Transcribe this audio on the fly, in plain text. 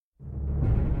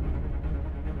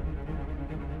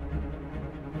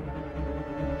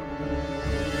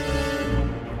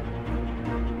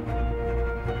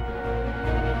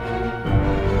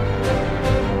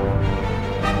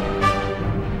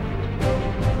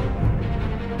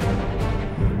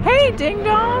Hey,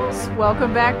 ding-dongs!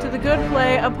 Welcome back to The Good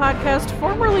Play, a podcast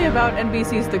formerly about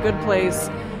NBC's The Good Place,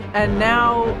 and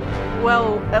now,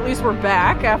 well, at least we're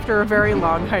back after a very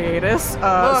long hiatus.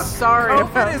 Look, sorry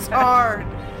COVID about is that. hard.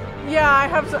 Yeah,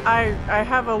 I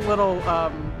have a little,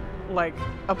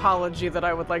 apology that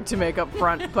I would like to make up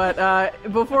front, but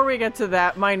before we get to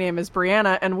that, my name is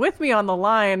Brianna, and with me on the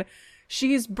line,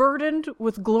 she's burdened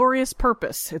with glorious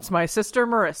purpose. It's my sister,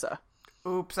 Marissa.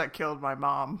 Oops, I killed my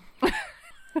mom.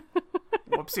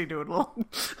 Whoopsie doodle.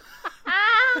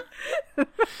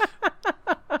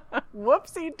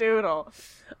 Whoopsie doodle.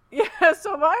 Yeah,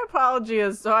 so my apology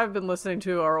is, so I've been listening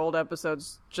to our old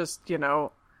episodes just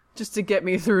to get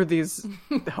me through these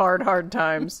hard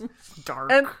times.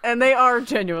 Dark. And they are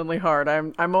genuinely hard.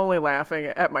 I'm only laughing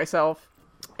at myself.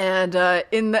 And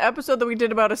in the episode that we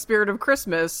did about A Spirit of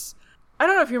Christmas, I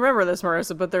don't know if you remember this,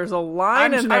 Marissa, but there's a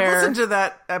line in there. I've listened to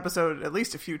that episode at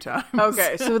least a few times.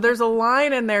 Okay, so there's a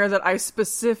line in there that I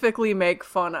specifically make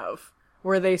fun of,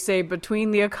 where they say, between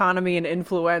the economy and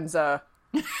influenza,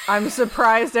 I'm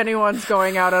surprised anyone's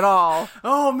going out at all.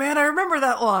 Oh man, I remember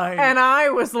that line. And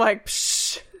I was like,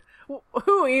 psh,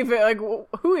 who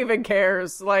even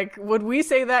cares? Like, would we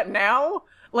say that now?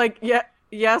 Like, yeah,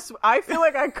 yes, I feel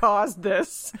like I caused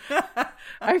this.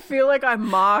 I feel like I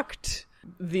mocked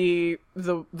the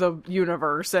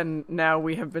universe, and now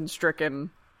we have been stricken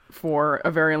for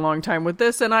a very long time with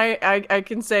this, and I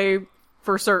can say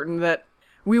for certain that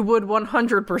we would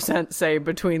 100% say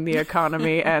between the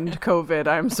economy and COVID,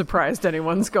 I'm surprised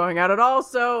anyone's going out at all.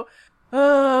 So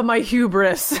my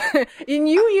hubris. And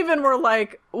you even were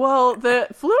like, well, the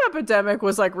flu epidemic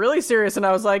was like really serious, and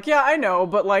I was like, yeah, I know,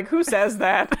 but like, who says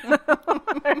that?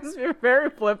 I was very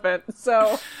flippant.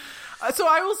 So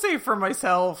I will say for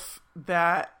myself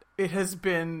that it has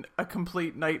been a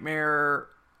complete nightmare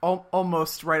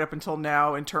almost right up until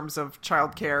now in terms of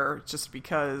childcare, just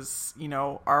because, you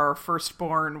know, our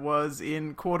firstborn was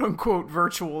in quote-unquote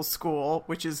virtual school,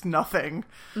 which is nothing,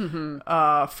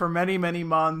 for many, many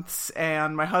months,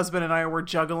 and my husband and I were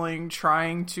juggling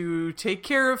trying to take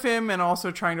care of him and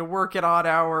also trying to work at odd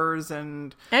hours,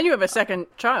 and you have a second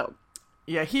child.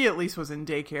 Yeah, he at least was in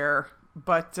daycare,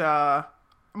 but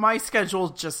my schedule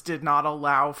just did not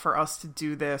allow for us to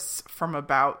do this from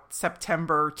about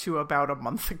September to about a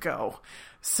month ago.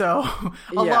 So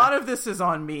a lot of this is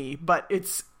on me, but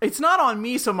it's not on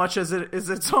me so much as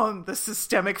it's on the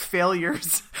systemic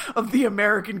failures of the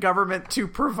American government to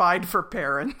provide for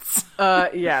parents.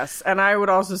 Yes. And I would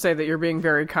also say that you're being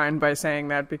very kind by saying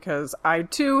that, because I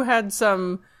too had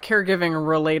some caregiving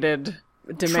related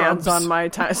demands on my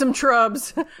time. Some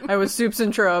trubs. I was soups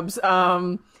and trubs.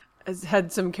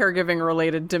 Had some caregiving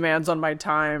related demands on my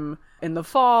time in the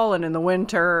fall and in the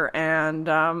winter,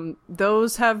 and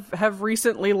those have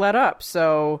recently let up.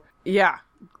 So yeah,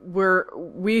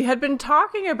 we had been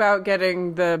talking about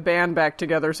getting the band back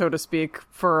together, so to speak,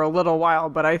 for a little while,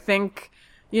 but I think,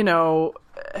 you know,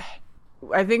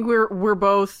 I think we're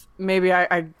both, maybe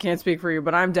I can't speak for you,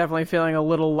 but I'm definitely feeling a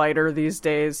little lighter these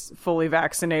days, fully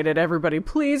vaccinated. Everybody,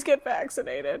 please get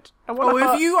vaccinated.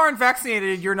 If you aren't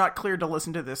vaccinated, you're not cleared to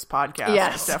listen to this podcast.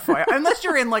 Yes. FYI. Unless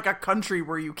you're in like a country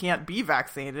where you can't be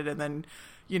vaccinated, and then,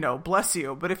 you know, bless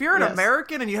you. But if you're an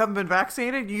American and you haven't been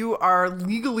vaccinated, you are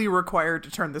legally required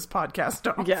to turn this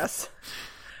podcast off. Yes.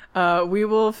 We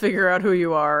will figure out who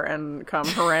you are and come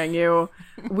harangue you.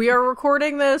 We are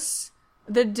recording this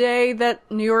the day that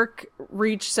New York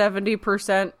reached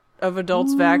 70% of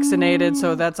adults vaccinated,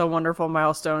 so that's a wonderful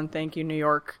milestone. Thank you, New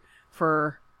York,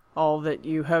 for all that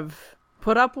you have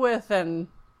put up with, and,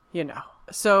 you know.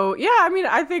 So, yeah, I mean,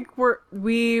 I think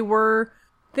we were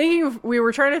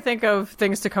trying to think of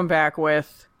things to come back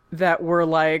with that were,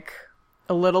 like,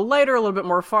 a little lighter, a little bit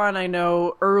more fun. I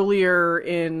know earlier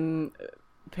in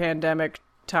pandemic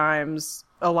times,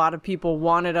 a lot of people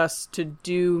wanted us to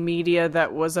do media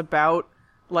that was about,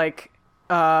 like,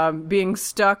 being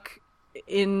stuck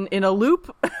in a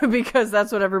loop, because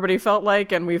that's what everybody felt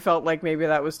like, and we felt like maybe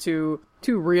that was too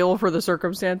real for the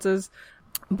circumstances.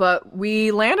 But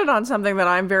we landed on something that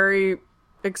I'm very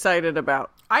excited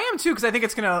about. I am too, because I think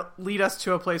it's going to lead us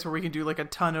to a place where we can do like a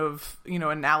ton of, you know,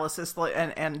 analysis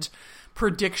and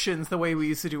predictions the way we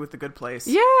used to do with The Good Place.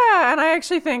 Yeah, and I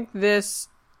actually think this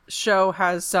show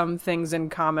has some things in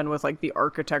common with like the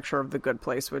architecture of The Good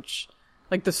Place, which,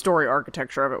 like the story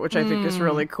architecture of it, which I think is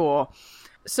really cool.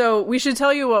 So we should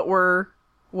tell you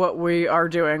what we are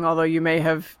doing, although you may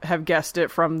have guessed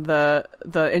it from the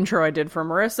intro I did for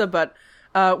Marissa, but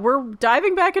we're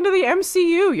diving back into the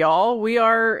MCU, y'all. We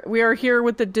are here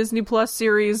with the Disney Plus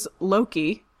series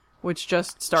Loki, which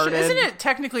just started. Isn't it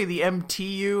technically the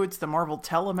MTU? It's the Marvel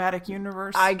Telematic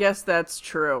Universe. I guess that's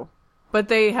true. But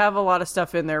they have a lot of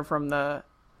stuff in there from the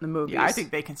movies. Yeah, I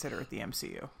think they consider it the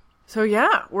MCU. So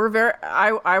yeah, we're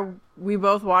we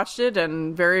both watched it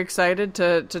and very excited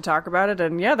to talk about it.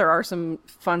 And yeah, there are some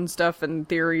fun stuff and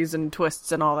theories and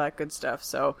twists and all that good stuff.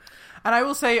 So, and I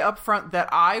will say up front that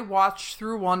I watched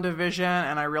through WandaVision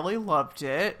and I really loved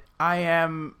it.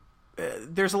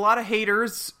 There's a lot of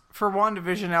haters for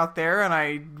WandaVision out there, and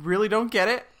I really don't get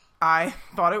it. I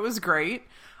thought it was great.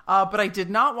 But I did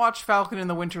not watch Falcon and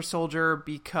the Winter Soldier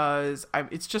because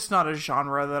it's just not a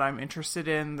genre that I'm interested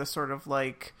in. The sort of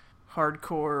like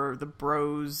hardcore, the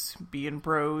bros being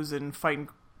bros and fighting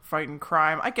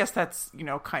crime. I guess that's,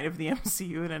 kind of the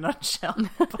MCU in a nutshell.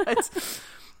 But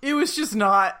it was just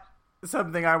not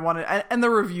something I wanted. And the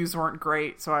reviews weren't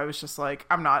great. So I was just like,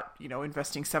 I'm not,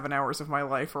 investing 7 hours of my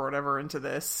life or whatever into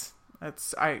this.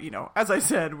 As I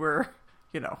said, we're,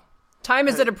 time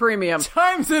is at a premium.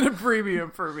 Time's at a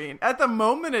premium for me. At the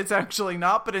moment, it's actually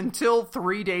not, but until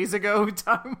 3 days ago,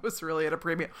 time was really at a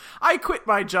premium. I quit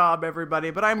my job, everybody,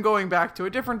 but I'm going back to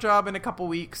a different job in a couple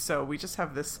weeks, so we just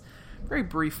have this very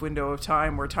brief window of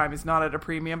time where time is not at a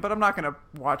premium, but I'm not going to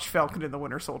watch Falcon and the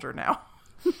Winter Soldier now.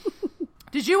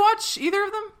 Did you watch either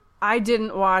of them? I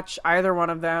didn't watch either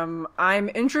one of them. I'm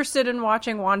interested in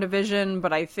watching WandaVision,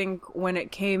 but I think when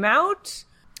it came out...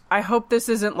 I hope this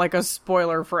isn't like a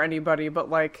spoiler for anybody, but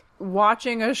like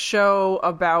watching a show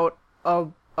about a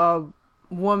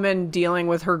woman dealing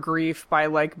with her grief by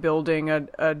like building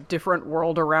a different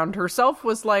world around herself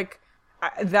was like,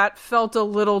 that felt a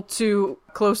little too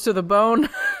close to the bone.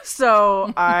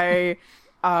 So I'm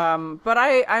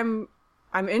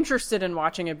interested in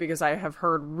watching it because I have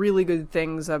heard really good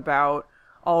things about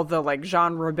all the like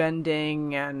genre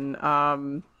bending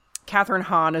and, Catherine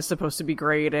Hahn is supposed to be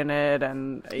great in it,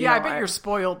 and I bet you're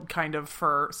spoiled kind of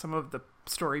for some of the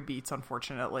story beats,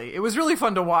 unfortunately. It was really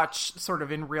fun to watch sort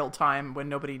of in real time when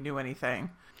nobody knew anything.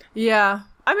 Yeah.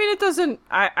 I mean, it doesn't...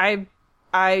 I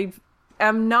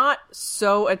am not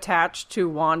so attached to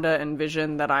Wanda and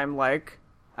Vision that I'm like...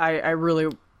 I really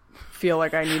feel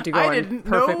like I need to go in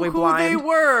perfectly blind. I didn't know who they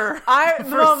were.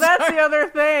 Well, that's the other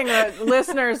thing.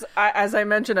 Listeners, as I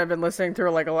mentioned, I've been listening through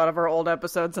like a lot of our old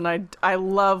episodes, and I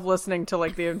love listening to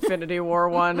like the Infinity War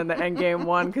one and the Endgame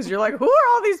one, because you're like, who are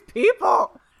all these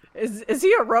people? Is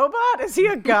he a robot? Is he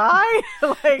a guy?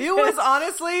 Like, it was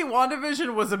honestly,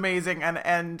 WandaVision was amazing,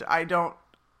 and I don't...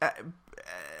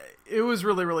 it was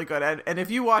really, really good. And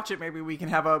if you watch it, maybe we can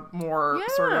have a more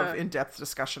sort of in-depth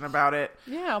discussion about it.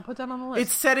 Yeah, I'll put that on the list.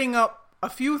 It's setting up a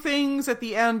few things at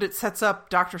the end. It sets up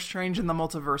Doctor Strange and the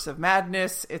Multiverse of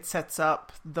Madness. It sets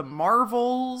up the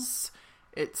Marvels.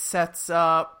 It sets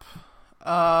up... that's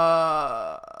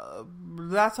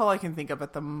all I can think of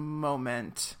at the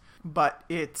moment. But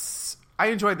I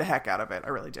enjoyed the heck out of it. I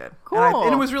really did. Cool.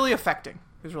 And it was really affecting.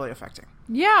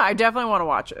 Yeah, I definitely want to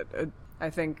watch it.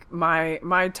 I think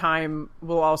my time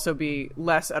will also be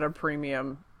less at a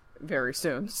premium very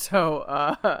soon. So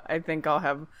I think I'll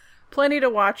have plenty to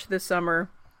watch this summer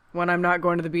when I'm not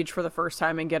going to the beach for the first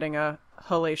time and getting a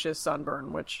hellacious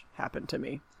sunburn, which happened to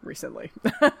me recently.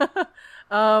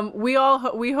 We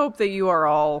hope that you are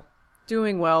all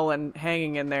doing well and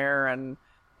hanging in there, and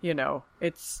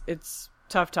it's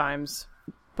tough times.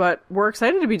 But we're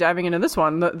excited to be diving into this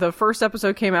one. The first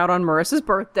episode came out on Marissa's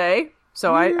birthday.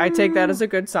 So I take that as a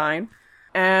good sign.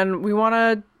 And do we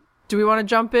want to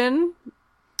jump in?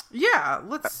 Yeah,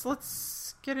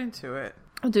 let's get into it.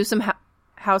 I'll do some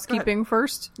housekeeping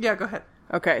first. Yeah, go ahead.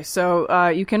 Okay, so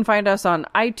you can find us on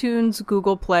iTunes,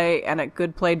 Google Play, and at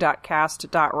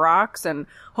goodplay.cast.rocks. And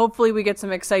hopefully we get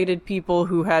some excited people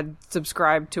who had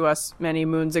subscribed to us many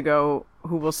moons ago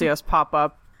who will see us pop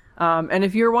up. And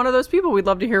if you're one of those people, we'd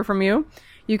love to hear from you.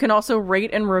 You can also rate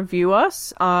and review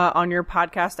us on your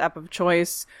podcast app of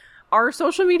choice. Our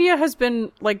social media has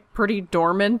been pretty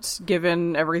dormant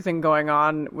given everything going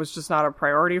on. It was just not a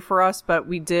priority for us, but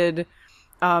we did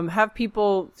have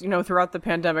people, throughout the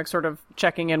pandemic sort of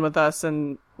checking in with us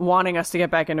and wanting us to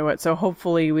get back into it. So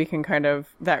hopefully we can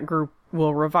that group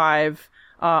will revive.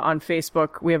 On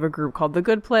Facebook, we have a group called The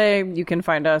Good Play. You can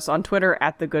find us on Twitter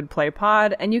at The Good Play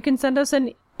Pod, and you can send us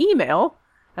an email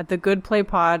at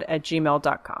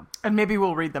thegoodplaypod@gmail.com. And maybe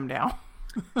we'll read them now.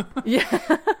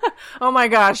 Yeah. Oh my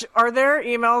gosh. Are there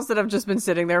emails that have just been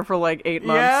sitting there for 8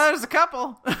 months? Yeah, there's a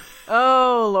couple.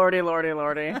 Oh, lordy.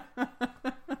 Womp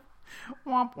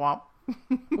womp.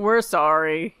 We're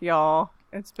sorry, y'all.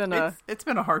 It's been a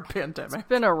hard pandemic. It's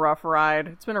been a rough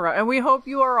ride. And we hope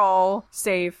you are all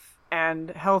safe and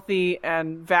healthy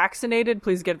and vaccinated.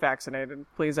 Please get vaccinated.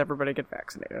 Please, everybody get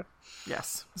vaccinated.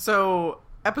 Yes. So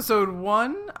episode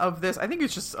 1 of this, I think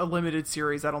it's just a limited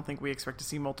series. I don't think we expect to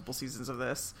see multiple seasons of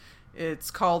this,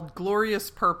 It's called Glorious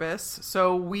Purpose.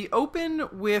 So we open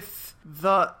with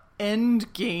the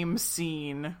end game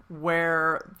scene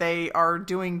where they are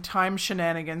doing time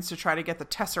shenanigans to try to get the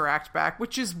Tesseract back,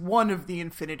 which is one of the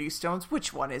Infinity Stones.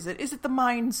 Which one is it? Is it the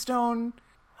Mind Stone?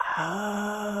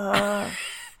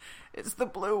 It's the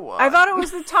blue one. I thought it was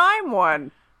the time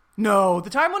one. No, the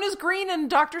time one is green and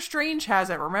Doctor Strange has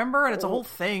it, remember? And it's a whole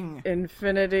thing.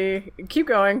 Infinity. Keep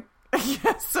going.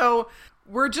 Yeah, so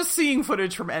we're just seeing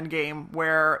footage from Endgame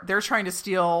where they're trying to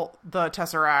steal the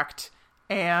Tesseract.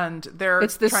 And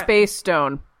it's the Space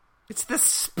Stone. It's the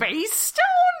Space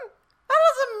Stone? That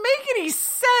doesn't make any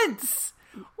sense.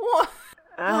 What?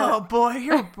 Oh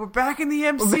boy, we're back in the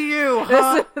MCU.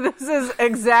 Huh? This is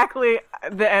exactly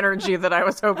the energy that I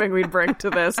was hoping we'd bring to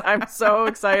this. I'm so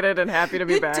excited and happy to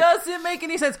be back. It doesn't make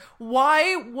any sense.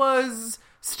 Why was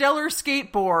Stellar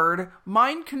Skateboard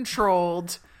mind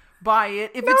controlled by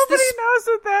it? If Nobody knows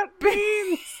what that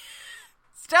means.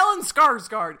 Stellan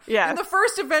Skarsgård in the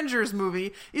first Avengers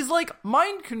movie is like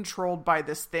mind controlled by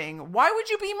this thing. Why would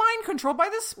you be mind controlled by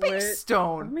the Space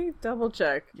Stone? Let me double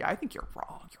check. Yeah, I think you're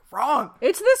wrong. You're wrong.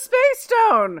 It's the Space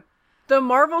Stone. The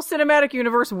Marvel Cinematic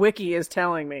Universe wiki is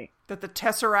telling me that the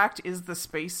Tesseract is the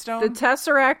Space Stone. The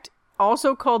Tesseract,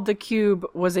 also called the Cube,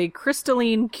 was a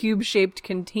crystalline cube-shaped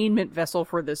containment vessel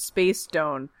for the Space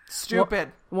Stone.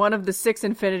 Stupid. One of the 6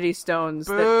 Infinity Stones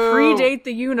Boo. that predate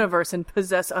the universe and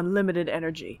possess unlimited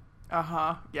energy.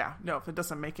 Uh-huh. Yeah. No, if it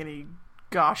doesn't make any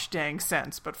gosh dang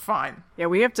sense, but fine. Yeah,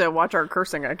 we have to watch our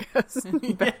cursing, I guess.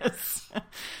 Yes.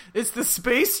 It's the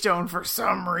Space Stone for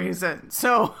some reason.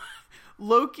 So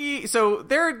Loki, so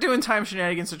they're doing time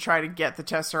shenanigans to try to get the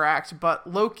Tesseract,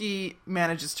 but Loki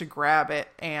manages to grab it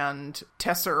and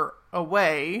Tesser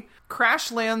away.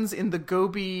 Crash lands in the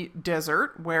Gobi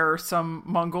Desert, where some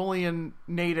Mongolian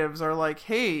natives are like,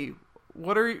 "Hey,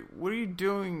 what are you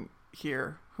doing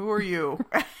here? Who are you?"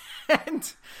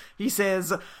 And he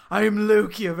says, "I am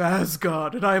Loki of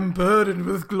Asgard, and I am burdened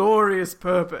with glorious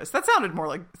purpose." That sounded more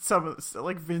like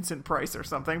like Vincent Price or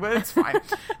something, but it's fine.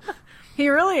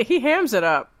 He hams it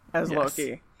up as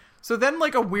Loki. So then,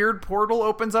 like, a weird portal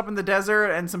opens up in the desert,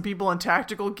 and some people in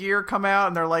tactical gear come out,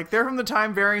 and they're like, "They're from the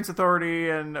Time Variance Authority,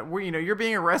 and you're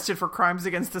being arrested for crimes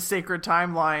against the sacred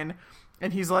timeline."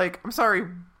 And he's like, "I'm sorry,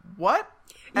 what?"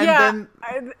 And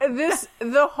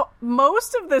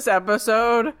most of this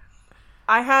episode,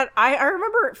 I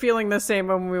remember feeling the same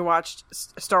when we watched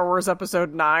Star Wars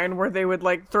Episode 9, where they would,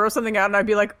 like, throw something out, and I'd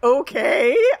be like,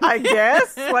 "Okay, I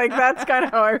guess." Like, that's kind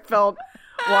of how I felt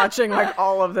watching, like,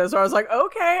 all of this, where I was like,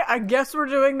 "Okay, I guess we're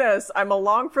doing this. I'm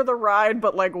along for the ride,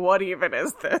 but, like, what even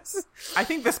is this?" I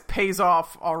think this pays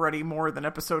off already more than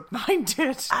Episode 9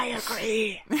 did. I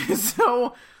agree.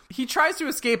 So he tries to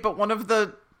escape, but one of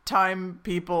the time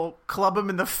people club him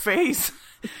in the face,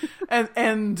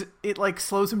 and it, like,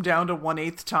 slows him down to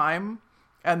 1/8 time,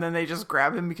 and then they just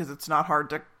grab him because it's not hard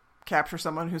to capture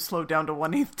someone who's slowed down to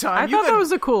 1/8 time. I thought that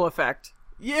was a cool effect.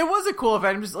 Yeah, it was a cool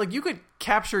event. I'm just like, you could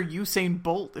capture Usain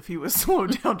Bolt if he was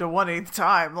slowed down to 1/8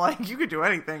 time. Like, you could do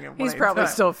anything in 1/8 He's probably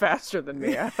time. still faster than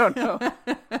me. I don't know.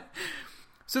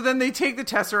 So then they take the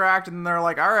Tesseract and they're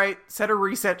like, all right, set a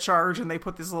reset charge. And they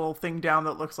put this little thing down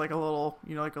that looks like a little,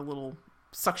 like a little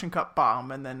suction cup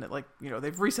bomb. And then, like,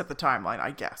 they've reset the timeline,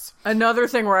 I guess. Another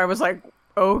thing where I was like,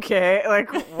 okay, like,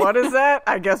 what is that?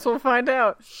 I guess we'll find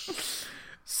out.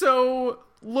 So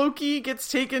Loki gets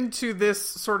taken to this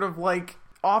sort of, like,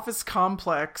 office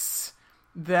complex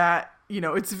that,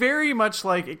 it's very much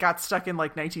like it got stuck in,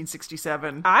 like,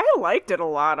 1967. I liked it a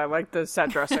lot. I liked the set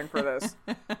dressing for this.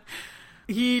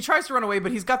 He tries to run away,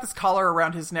 but he's got this collar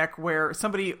around his neck where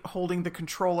somebody holding the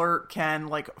controller can,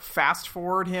 like, fast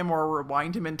forward him or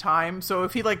rewind him in time. So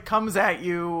if he, like, comes at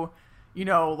you,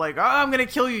 like, "Oh, I'm gonna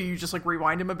kill you," you just, like,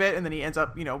 rewind him a bit, and then he ends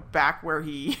up, back where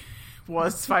he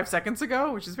was 5 seconds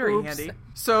ago, which is very handy.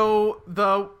 So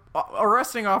the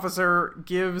arresting officer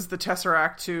gives the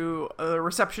Tesseract to a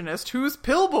receptionist who's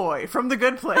Pillboy from The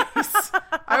Good Place.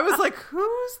 I was like,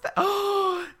 who's that?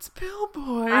 Oh, it's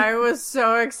Pillboy. I was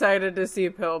so excited to see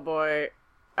Pillboy.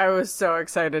 I was so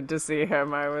excited to see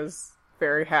him. I was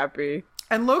very happy.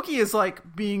 And Loki is, like,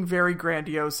 being very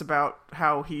grandiose about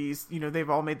how he's, they've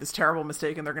all made this terrible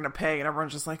mistake and they're going to pay. And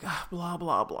everyone's just like, blah,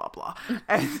 blah, blah, blah.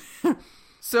 And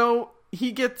so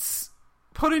he gets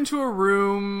put into a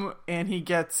room and he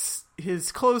gets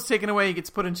his clothes taken away. He gets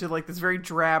put into, like, this very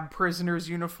drab prisoner's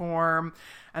uniform.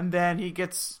 And then he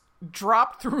gets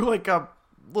dropped through, like, a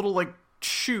little, like,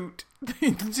 chute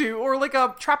or like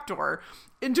a trapdoor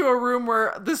into a room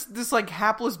where this like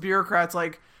hapless bureaucrat's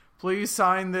like, please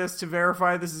sign this to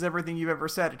verify this is everything you've ever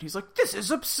said. And he's like, this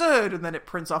is absurd. And then it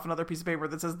prints off another piece of paper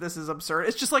that says, this is absurd.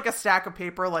 It's just like a stack of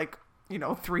paper, like,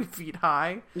 3 feet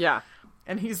high. Yeah.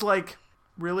 And he's like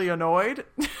really annoyed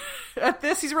at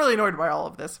this. He's really annoyed by all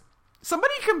of this.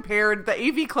 Somebody compared, the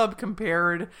AV Club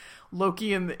compared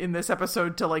Loki in this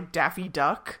episode to like Daffy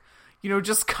Duck.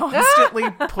 Just constantly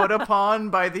put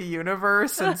upon by the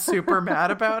universe and super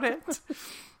mad about it.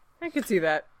 I could see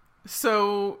that.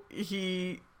 So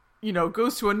he,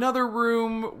 goes to another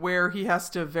room where he has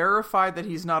to verify that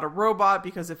he's not a robot,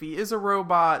 because if he is a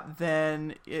robot,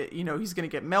 then, he's going to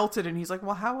get melted. And he's like,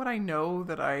 well, how would I know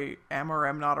that I am or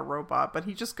am not a robot? But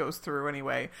he just goes through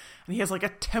anyway. And he has like a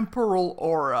temporal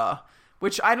aura,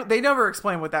 which they never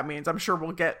explain what that means. I'm sure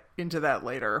we'll get into that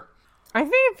later. I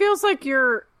think it feels like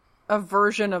you're a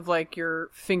version of like your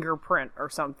fingerprint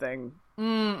or something.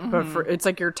 Mm-hmm. But it's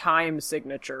like your time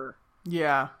signature.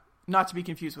 Yeah. Not to be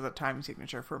confused with a time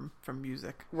signature from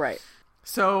music. Right.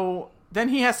 So then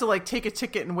he has to like take a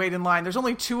ticket and wait in line. There's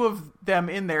only 2 of them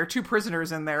in there, 2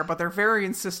 prisoners in there, but they're very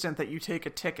insistent that you take a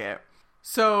ticket.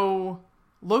 So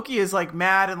Loki is like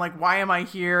mad and like, why am I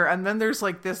here? And then there's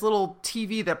like this little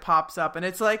TV that pops up and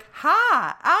it's like,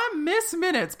 hi, I'm Miss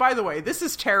Minutes. By the way, this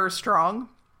is Tara Strong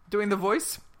doing the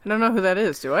voice. I don't know who that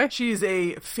is, do I? She's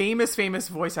a famous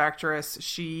voice actress.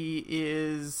 She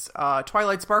is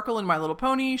Twilight Sparkle in My Little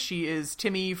Pony. She is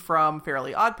Timmy from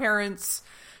Fairly Odd Parents.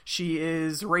 She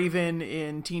is Raven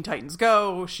in Teen Titans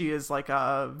Go. She is like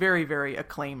a very, very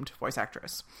acclaimed voice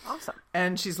actress. Awesome.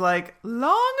 And she's like,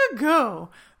 long ago,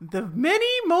 the many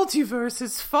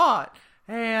multiverses fought.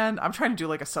 And I'm trying to do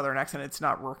like a southern accent. It's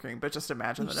not working, but just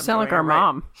imagine that I'm sound like our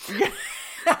mom.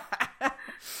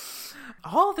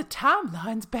 All the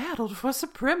timelines battled for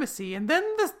supremacy, and then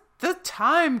the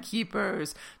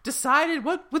timekeepers decided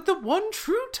what the one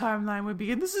true timeline would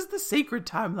be, and this is the sacred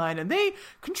timeline, and they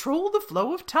control the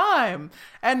flow of time.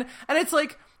 And it's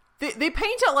like they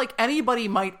paint out like anybody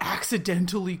might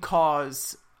accidentally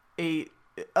cause a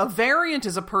variant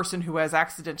is a person who has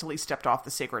accidentally stepped off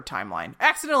the sacred timeline.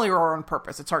 Accidentally or on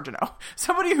purpose, it's hard to know.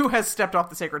 Somebody who has stepped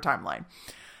off the sacred timeline.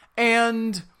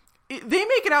 And they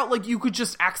make it out like you could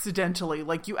just accidentally,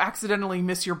 like you accidentally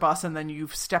miss your bus and then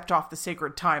you've stepped off the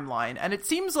sacred timeline. And it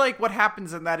seems like what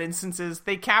happens in that instance is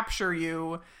they capture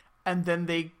you and then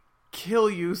they kill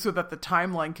you so that the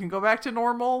timeline can go back to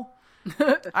normal.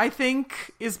 I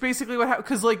think is basically what happens.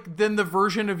 Because like then the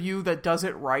version of you that does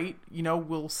it right,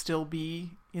 will still be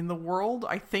in the world,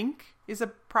 I think is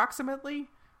approximately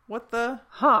what the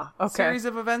series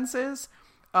of events is.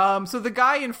 So the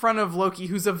guy in front of Loki,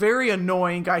 who's a very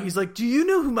annoying guy, he's like, do you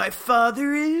know who my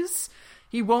father is?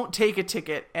 He won't take a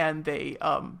ticket, and they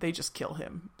just kill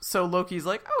him. So Loki's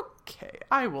like, okay,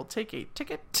 I will take a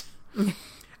ticket.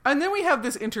 And then we have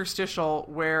this interstitial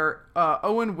where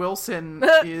Owen Wilson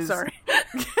is... Sorry.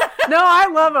 No, I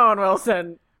love Owen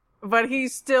Wilson, but he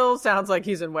still sounds like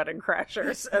he's in Wedding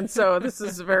Crashers, and so this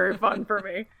is very fun for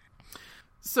me.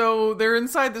 So they're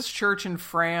inside this church in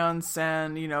France,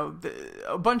 and,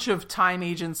 a bunch of time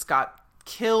agents got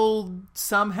killed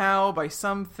somehow by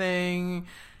something,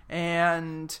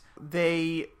 and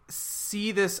they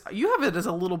see this... You have it as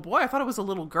a little boy. I thought it was a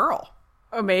little girl.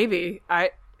 Oh, maybe.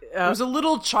 It was a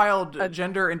little child,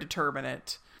 gender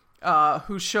indeterminate,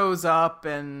 who shows up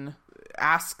and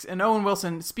asks... And Owen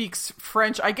Wilson speaks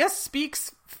French. I guess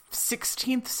speaks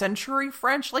 16th century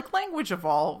French. Like, language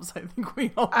evolves. I think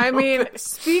we all know this.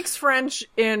 Speaks French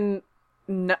in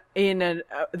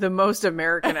the most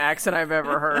American accent I've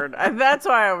ever heard. That's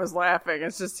why I was laughing.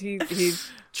 It's just he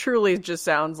truly just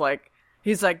sounds like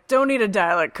he's like, don't need a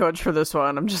dialect coach for this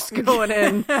one. I'm just going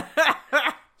in.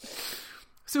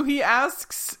 So he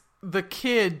asks the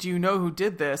kid, do you know who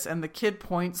did this? And the kid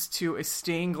points to a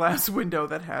stained glass window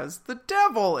that has the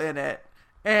devil in it.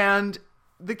 And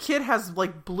the kid has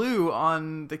like blue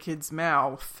on the kid's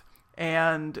mouth.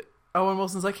 And Owen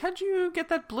Wilson's like, how'd you get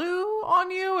that blue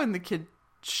on you? And the kid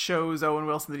shows Owen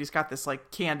Wilson that he's got this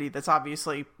like candy that's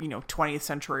obviously, 20th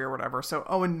century or whatever. So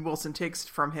Owen Wilson takes it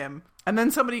from him. And then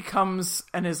somebody comes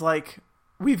and is like,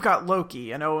 we've got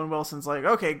Loki. And Owen Wilson's like,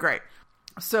 okay, great.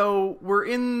 So we're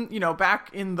in, back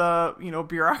in the,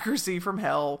 bureaucracy from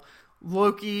hell.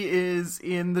 Loki is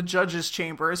in the judge's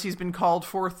chambers. He's been called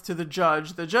forth to the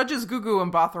judge. The judge is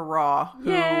Gugu Mbatha-Raw.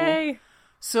 Yay!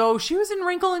 So she was in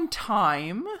Wrinkle in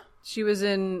Time. She was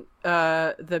in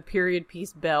the period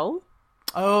piece Belle.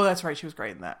 Oh, that's right. She was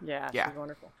great in that. Yeah, she was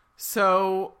wonderful.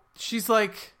 So she's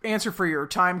like, answer for your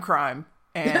time crime.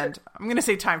 And I'm going to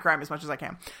say time crime as much as I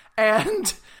can.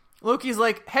 And Loki's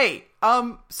like, hey,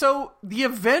 so the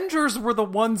Avengers were the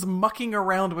ones mucking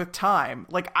around with time.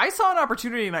 Like, I saw an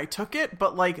opportunity and I took it,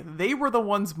 but, like, they were the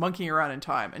ones monkeying around in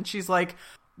time. And she's like,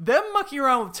 them mucking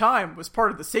around with time was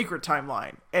part of the sacred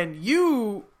timeline, and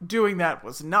you doing that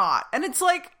was not. And it's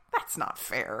like, that's not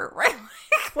fair, right?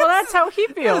 Like, well, that's how he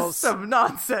feels. That's some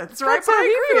nonsense, right? That's how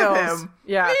he feels. With him.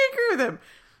 Yeah. I agree with him.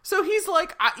 So he's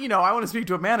like, I want to speak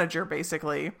to a manager,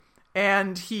 basically.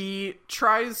 And he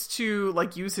tries to,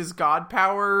 like, use his god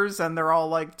powers, and they're all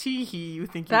like, tee-hee, you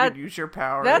think you could use your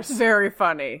powers. That's very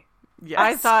funny. Yes.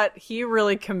 I thought he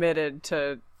really committed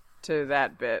to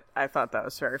that bit. I thought that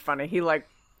was very funny.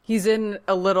 He's in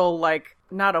a little, like,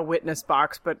 not a witness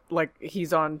box, but, like,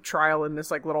 he's on trial in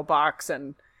this, like, little box,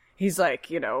 and he's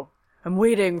like, I'm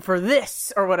waiting for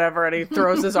this, or whatever, and he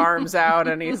throws his arms out,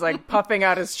 and he's, like, puffing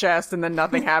out his chest, and then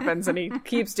nothing happens, and he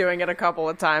keeps doing it a couple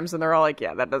of times, and they're all like,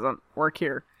 yeah, that doesn't work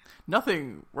here.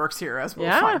 Nothing works here, as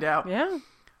we'll find out. Yeah.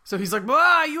 So he's like,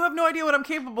 blah, you have no idea what I'm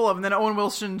capable of. And then Owen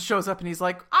Wilson shows up and he's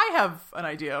like, I have an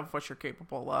idea of what you're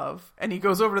capable of. And he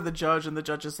goes over to the judge, and the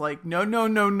judge is like, no.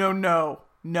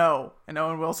 And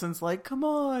Owen Wilson's like, come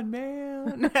on, man.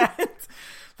 And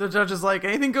the judge is like,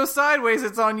 anything goes sideways,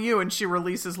 it's on you. And she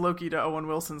releases Loki to Owen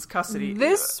Wilson's custody.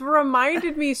 This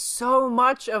reminded me so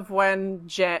much of when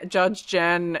Judge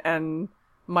Jen and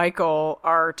Michael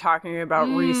are talking about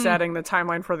resetting the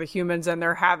timeline for the humans, and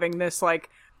they're having this, like,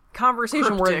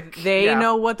 conversation cryptic, where they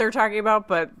know what they're talking about,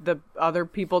 but the other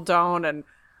people don't. And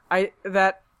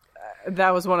that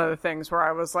was one of the things where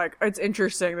I was like, it's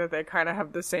interesting that they kind of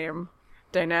have the same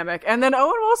dynamic. And then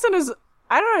Owen Wilson is,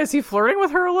 I don't know, is he flirting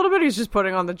with her a little bit? He's just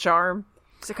putting on the charm.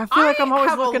 He's like, I feel like I'm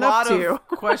always looking up to you. I have a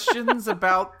lot of questions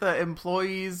about the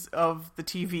employees of the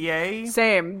TVA.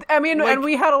 Same. I mean, and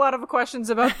we had a lot of questions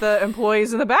about the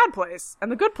employees in the bad place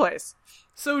and the good place.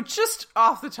 So just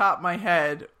off the top of my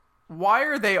head, why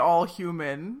are they all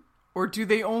human? Or do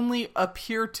they only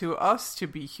appear to us to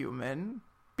be human?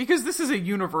 Because this is a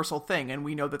universal thing, and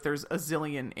we know that there's a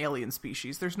zillion alien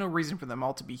species. There's no reason for them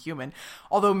all to be human.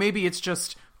 Although maybe it's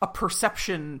just a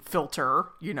perception filter,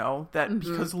 that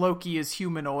because Loki is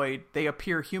humanoid, they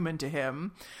appear human to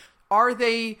him. Are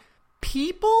they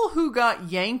people who got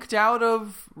yanked out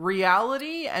of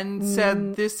reality and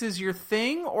said, this is your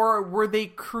thing? Or were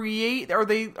they are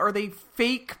they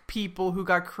fake people who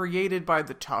got created by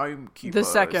the timekeepers? The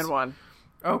second one.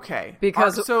 Okay.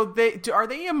 Because are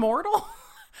they immortal?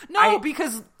 No,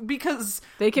 because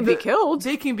they can be killed.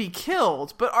 They can be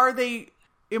killed, but are they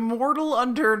immortal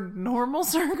under normal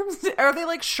circumstances? Are they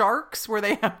like sharks where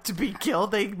they have to be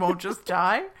killed? They won't just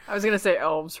die? I was going to say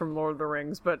elves from Lord of the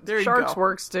Rings, but sharks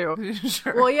works too.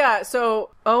 Sure. Well, yeah,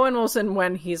 so Owen Wilson,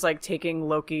 when he's like taking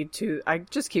Loki to, I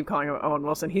just keep calling him Owen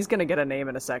Wilson. He's going to get a name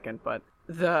in a second, but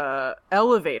the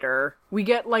elevator, we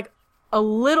get like a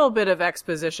little bit of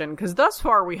exposition, because thus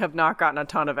far we have not gotten a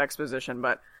ton of exposition,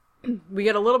 but we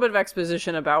get a little bit of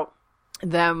exposition about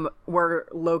them where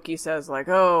Loki says like,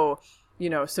 oh,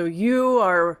 so you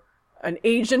are an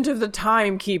agent of the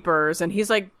timekeepers, and he's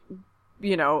like,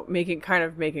 making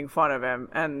fun of him,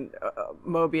 and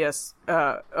Mobius,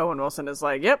 Owen Wilson is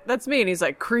like, yep, that's me, and he's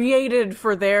like, created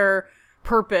for their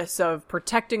purpose of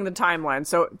protecting the timeline.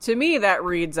 So to me that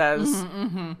reads as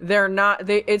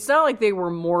it's not like they were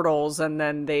mortals and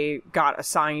then they got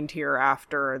assigned here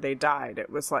after they died.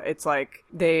 It's like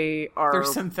they're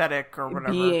synthetic or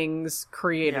whatever, beings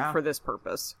created for this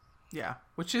purpose. Yeah,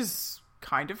 which is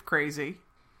kind of crazy.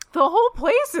 The whole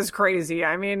place is crazy.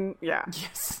 I mean, yeah.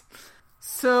 Yes.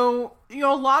 So,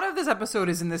 a lot of this episode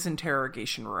is in this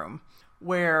interrogation room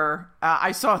where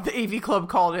I saw the AV Club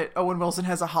called it, Owen Wilson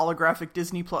has a holographic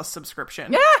Disney Plus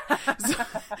subscription. Yeah! So,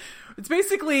 it's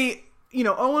basically,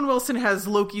 Owen Wilson has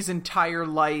Loki's entire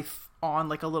life on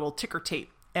like a little ticker tape,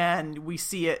 and we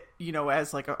see it,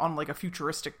 as like on like a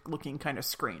futuristic looking kind of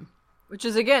screen. Which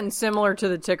is, again, similar to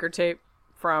the ticker tape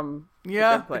from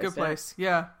The Good Place.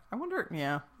 Yeah. I wonder,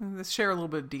 they share a little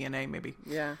bit of DNA maybe.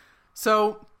 Yeah.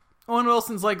 So Owen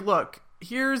Wilson's like, look,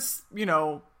 here's,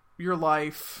 your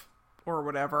life or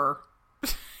whatever.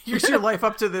 Here's your life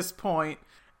up to this point.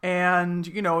 And,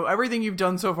 everything you've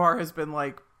done so far has been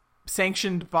like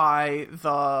sanctioned by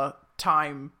the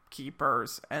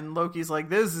timekeepers. And Loki's like,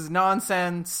 this is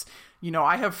nonsense.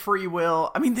 I have free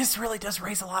will. I mean, this really does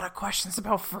raise a lot of questions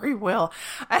about free will.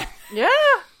 Yeah.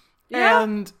 Yeah.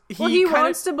 And he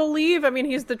wants to believe, I mean,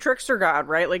 he's the trickster god,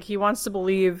 right? Like, he wants to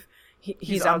believe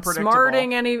he's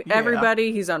outsmarting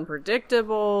everybody. He's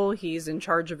unpredictable. He's in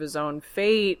charge of his own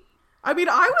fate. I mean,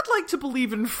 I would like to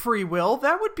believe in free will.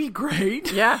 That would be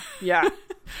great. Yeah, yeah.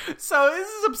 So this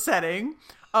is upsetting.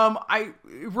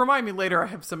 Remind me later, I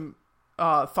have some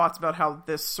thoughts about how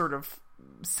this sort of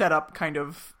set up kind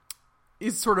of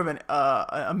is sort of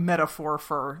a metaphor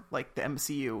for like the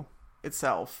MCU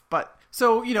itself. But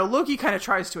so, you know, Loki kind of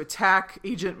tries to attack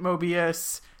Agent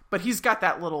Mobius, but he's got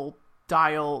that little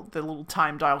dial, the little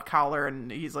time dial collar,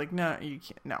 and he's like, no, you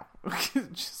can't, no,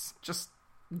 just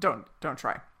don't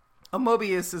try.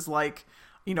 Mobius is like,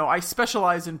 you know, I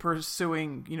specialize in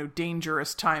pursuing, you know,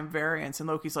 dangerous time variants, and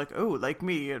Loki's like, oh, like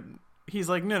me, and he's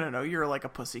like, no, you're like a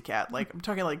pussycat. Like, I'm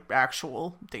talking like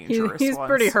actual dangerous he's ones.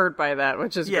 pretty hurt by that,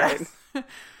 which is great.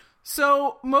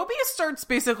 So Mobius starts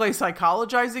basically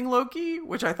psychologizing Loki,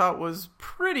 which I thought was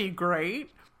pretty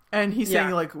great. And he's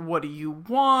saying, like, what do you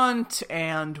want?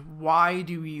 And why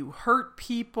do you hurt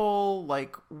people?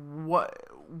 Like,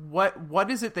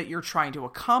 what is it that you're trying to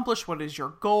accomplish? What is your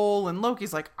goal? And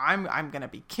Loki's like, I'm going to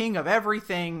be king of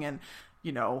everything. And,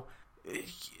 you know,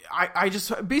 I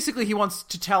just, basically he wants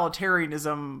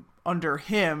totalitarianism under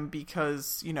him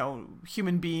because, you know,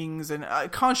 human beings and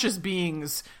conscious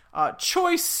beings,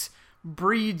 choice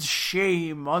breeds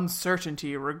shame,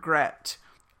 uncertainty, regret.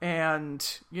 And,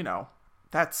 you know,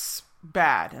 that's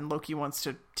bad. And Loki wants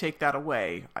to take that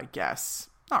away, I guess.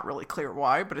 Not really clear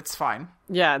why, but it's fine.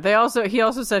 Yeah, he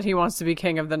also said he wants to be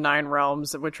king of the 9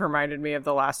 realms, which reminded me of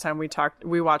the last time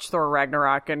we watched Thor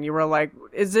Ragnarok, and you were like,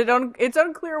 it's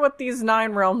unclear what these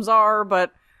 9 realms are,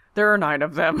 but there are 9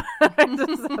 of them.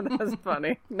 That's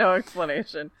funny. No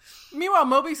explanation. Meanwhile,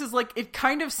 Mobius is like, it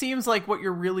kind of seems like what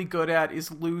you're really good at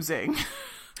is losing.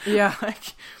 Yeah.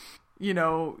 Like, you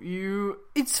know,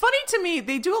 it's funny to me,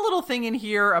 they do a little thing in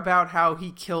here about how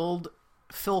he killed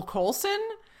Phil Coulson.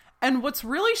 And what's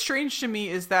really strange to me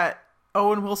is that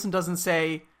Owen Wilson doesn't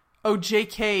say, oh,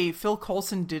 JK, Phil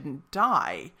Coulson didn't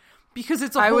die.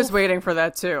 Because I was waiting for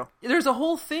that too. There's a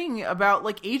whole thing about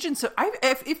like agents.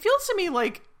 It feels to me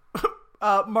like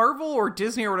Marvel or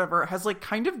Disney or whatever has like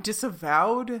kind of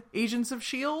disavowed Agents of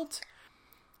S.H.I.E.L.D.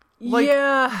 Like,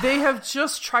 yeah. They have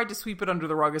just tried to sweep it under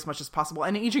the rug as much as possible.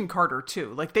 And Agent Carter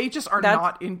too. Like they just are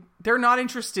they're not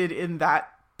interested in that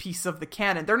piece of the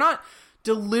canon. They're not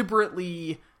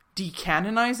deliberately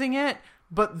decanonizing it,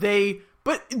 but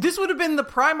this would have been the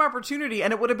prime opportunity,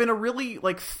 and it would have been a really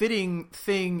like fitting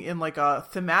thing in like a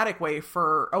thematic way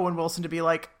for Owen Wilson to be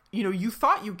like, you know, you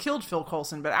thought you killed Phil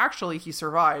Coulson, but actually he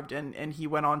survived and he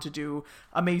went on to do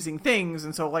amazing things.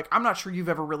 And so like, I'm not sure you've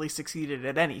ever really succeeded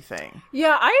at anything.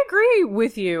 Yeah, I agree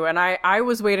with you. And I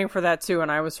was waiting for that too.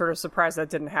 And I was sort of surprised that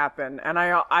didn't happen. And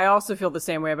I also feel the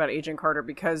same way about Agent Carter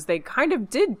because they kind of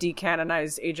did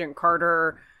decanonize Agent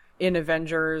Carter in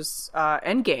Avengers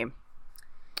Endgame.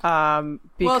 Well,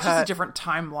 it's just a different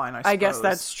timeline, I suppose. I guess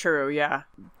that's true, yeah.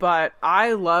 But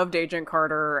I loved Agent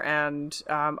Carter, and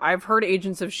I've heard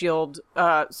Agents of S.H.I.E.L.D.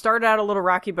 Started out a little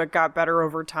rocky, but got better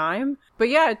over time. But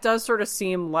yeah, it does sort of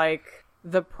seem like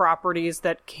the properties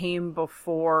that came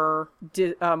before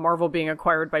Marvel being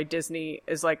acquired by Disney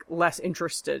is like less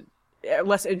interesting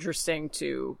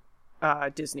to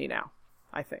Disney now,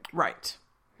 I think. Right.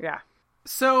 Yeah.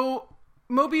 So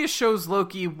Mobius shows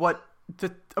Loki what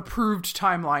the approved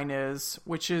timeline is,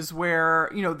 which is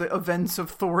where, you know, the events of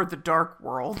Thor the Dark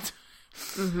World,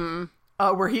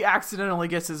 where he accidentally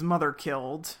gets his mother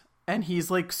killed, and he's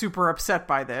like super upset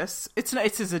by this. It's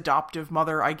his adoptive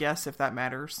mother, I guess, if that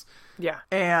matters. Yeah.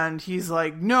 And he's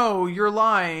like, no, you're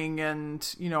lying,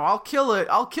 and, you know, I'll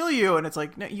kill you. And it's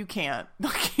like, no, you can't.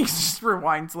 He just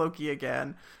rewinds Loki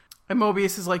again. And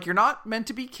Mobius is like, you're not meant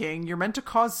to be king. You're meant to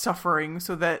cause suffering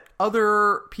so that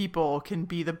other people can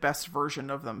be the best version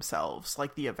of themselves,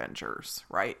 like the Avengers,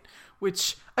 right?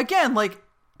 Which, again, like,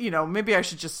 you know, maybe I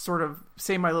should just sort of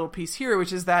say my little piece here,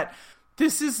 which is that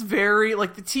this is very,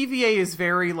 like, the TVA is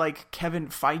very, like, Kevin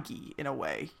Feige in a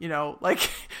way, you know? Like,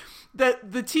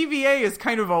 that the TVA is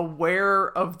kind of aware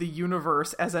of the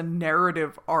universe as a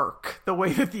narrative arc, the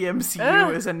way that the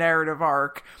MCU is a narrative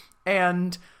arc.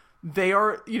 And they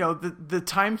are, you know, the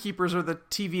timekeepers or the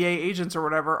TVA agents or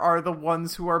whatever are the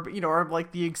ones who are, you know, are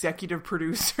like the executive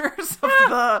producers of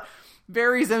the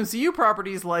various MCU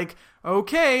properties. Like,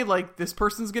 okay, like this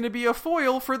person's going to be a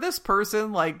foil for this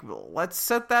person. Like, let's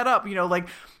set that up. You know, like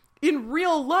in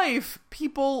real life,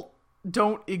 people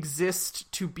don't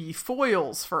exist to be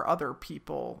foils for other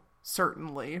people.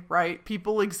 Certainly, right?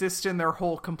 People exist in their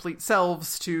whole complete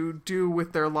selves to do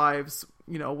with their lives,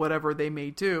 you know, whatever they may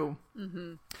do.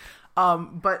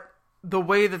 But the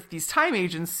way that these time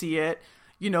agents see it,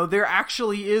 you know, there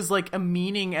actually is like a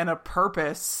meaning and a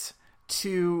purpose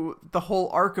to the whole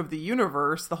arc of the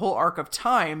universe, the whole arc of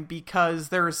time, because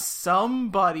there's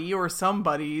somebody or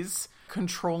somebody's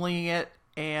controlling it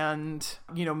and,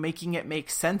 you know, making it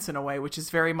make sense in a way, which is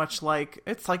very much like,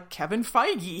 it's like Kevin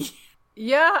Feige.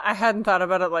 Yeah, I hadn't thought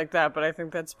about it like that, but I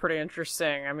think that's pretty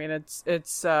interesting. I mean,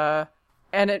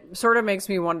 and it sort of makes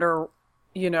me wonder,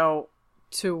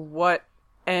 to what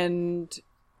end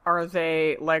are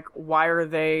they, like, why are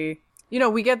they,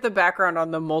 we get the background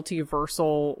on the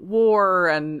multiversal war,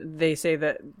 and they say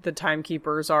that the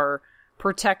timekeepers are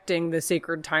protecting the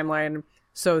sacred timeline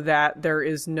so that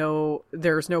there's no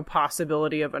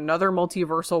possibility of another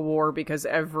multiversal war, because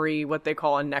every, what they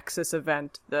call a nexus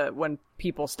event, when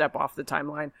people step off the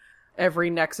timeline, every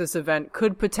nexus event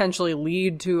could potentially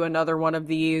lead to another one of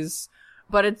these.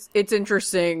 But it's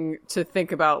interesting to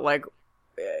think about, like,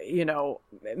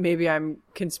 maybe I'm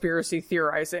conspiracy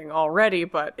theorizing already,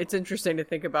 but it's interesting to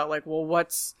think about, like, well,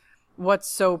 what's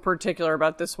so particular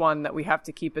about this one that we have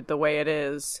to keep it the way it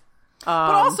is?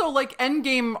 But also, like,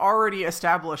 Endgame already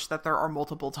established that there are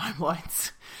multiple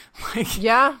timelines. Like,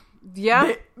 yeah.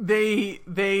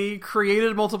 They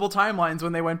created multiple timelines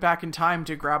when they went back in time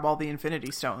to grab all the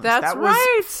Infinity Stones. That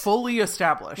right. Was fully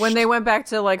established. When they went back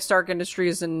to, like, Stark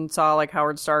Industries and saw, like,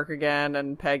 Howard Stark again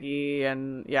and Peggy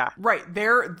and yeah. Right.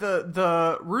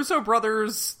 The Russo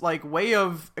brothers, like, way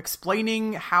of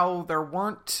explaining how there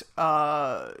weren't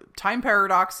time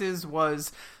paradoxes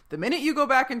was, the minute you go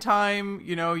back in time,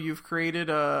 you've created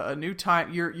a new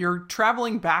time. You're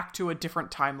traveling back to a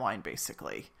different timeline,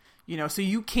 basically. So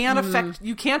you can't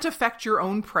affect your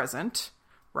own present,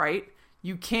 right?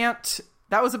 You can't.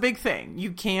 That was a big thing.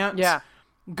 You can't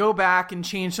go back and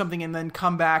change something and then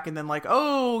come back and then, like,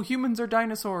 oh, humans are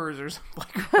dinosaurs or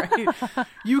something, right?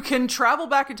 You can travel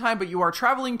back in time, but you are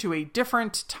traveling to a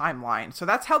different timeline. So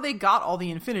that's how they got all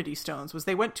the Infinity Stones, was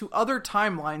they went to other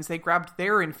timelines, they grabbed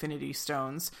their Infinity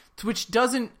Stones, which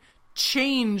doesn't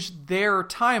change their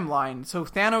timeline. So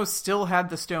Thanos still had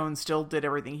the stones, still did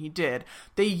everything he did.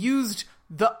 They used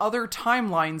the other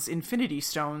timeline's Infinity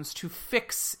Stones to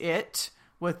fix it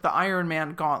with the Iron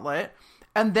Man gauntlet.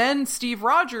 And then Steve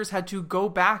Rogers had to go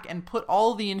back and put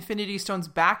all the Infinity Stones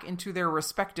back into their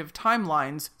respective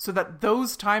timelines so that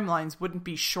those timelines wouldn't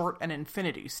be short an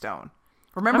Infinity Stone.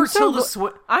 Remember Tilda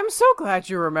Swinton? I'm so glad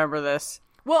you remember this.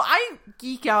 Well, I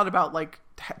geek out about, like,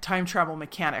 time travel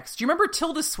mechanics. Do you remember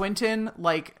Tilda Swinton,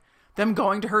 like, them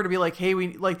going to her to be like, hey,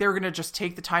 they were going to just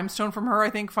take the time stone from her, I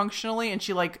think, functionally, and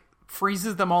she, like,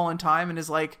 freezes them all in time and is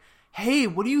like, hey,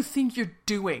 what do you think you're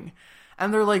doing?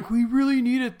 And they're like, we really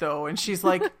need it, though. And she's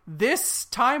like, this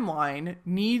timeline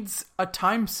needs a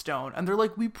time stone. And they're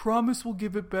like, we promise we'll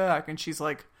give it back. And she's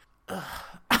like, ugh.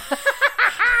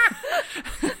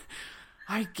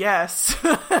 I guess.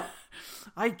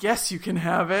 I guess you can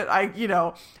have it.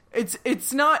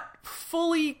 It's not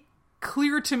fully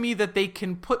clear to me that they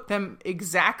can put them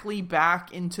exactly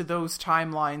back into those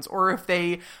timelines, or if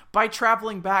they, by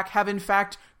traveling back, have in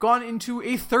fact gone into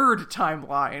a third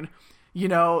timeline.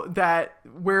 That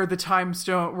where the time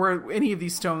stone, where any of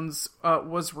these stones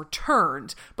was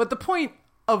returned. But the point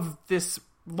of this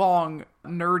long,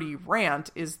 nerdy rant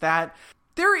is that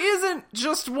there isn't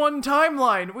just one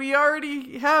timeline. We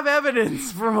already have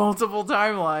evidence for multiple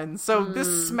timelines. So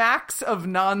this smacks of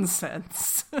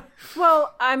nonsense.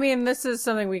 Well, I mean, this is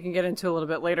something we can get into a little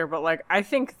bit later, but, like, I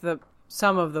think the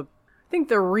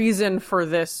reason for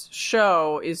this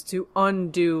show is to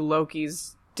undo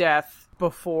Loki's death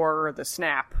before the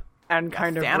snap, and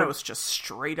kind of Thanos just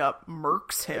straight up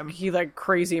murks him. He, like,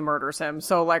 crazy murders him.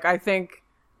 So, like, I think,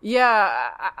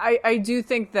 I do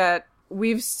think that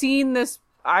we've seen this.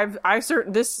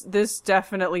 This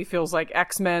definitely feels like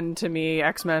X-Men to me.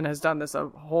 X-Men has done this a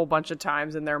whole bunch of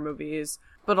times in their movies,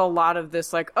 but a lot of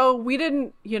this, like, oh, we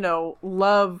didn't,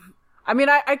 love. I mean,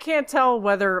 I can't tell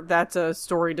whether that's a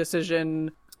story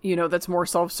decision, that's more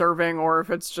self-serving, or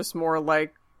if it's just more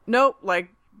like, nope, like,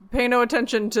 pay no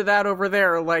attention to that over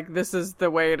there. Like, this is the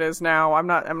way it is now. I'm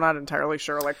not entirely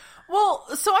sure. Like, well,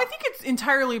 so I think it's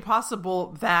entirely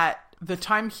possible that the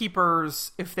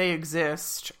timekeepers, if they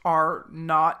exist, are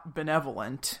not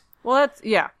benevolent. Well, that's,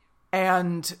 yeah.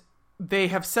 And they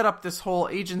have set up this whole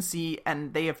agency,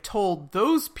 and they have told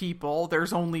those people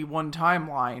there's only one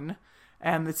timeline,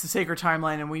 and it's the sacred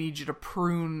timeline, and we need you to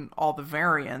prune all the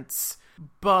variants.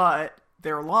 But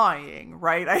they're lying,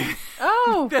 right?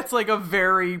 That's, like, a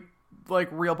very, like,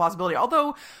 real possibility.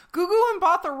 Although Gugu and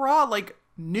Bathara, like,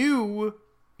 knew,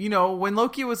 when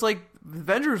Loki was like, the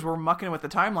Avengers were mucking with the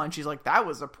timeline, she's like, that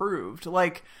was approved.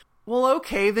 Like, well,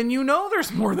 okay, then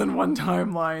there's more than one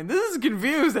timeline. This is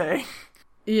confusing.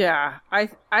 Yeah, I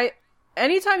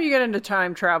anytime you get into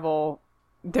time travel,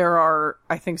 there are,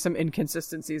 I think, some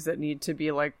inconsistencies that need to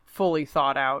be, like, fully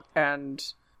thought out, and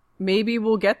maybe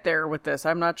we'll get there with this.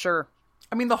 I'm not sure.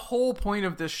 I mean, the whole point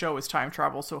of this show is time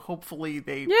travel, so hopefully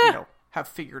they, have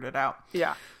figured it out.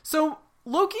 Yeah. So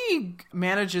Loki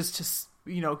manages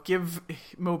to, give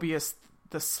Mobius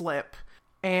the slip,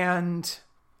 and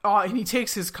he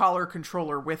takes his collar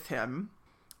controller with him,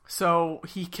 so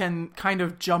he can kind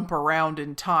of jump around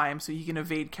in time, so he can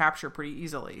evade capture pretty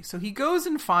easily. So he goes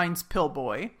and finds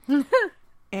Pillboy,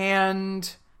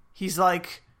 and he's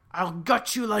like, I'll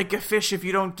gut you like a fish if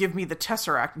you don't give me the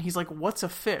Tesseract. And he's like, what's a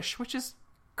fish? Which is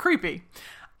creepy.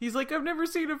 He's like, I've never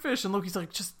seen a fish. And Loki's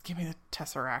like, just give me the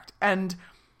Tesseract. And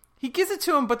he gives it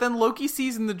to him, but then Loki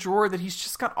sees in the drawer that he's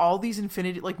just got all these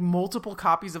multiple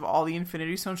copies of all the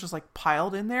Infinity Stones just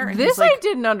piled in there. And this I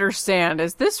didn't understand.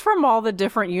 Is this from all the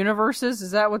different universes?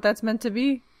 Is that what that's meant to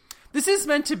be? This is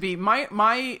meant to be.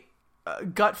 My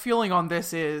gut feeling on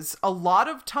this is a lot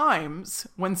of times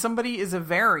when somebody is a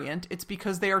variant, it's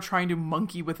because they are trying to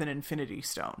monkey with an Infinity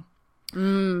Stone.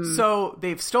 So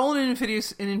they've stolen an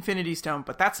Infinity Stone,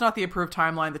 but that's not the approved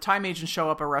timeline. The time agents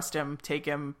show up, arrest him, take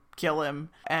him, kill him,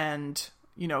 and,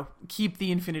 keep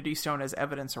the Infinity Stone as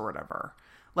evidence or whatever.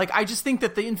 I just think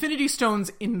that the Infinity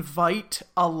Stones invite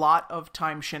a lot of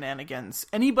time shenanigans.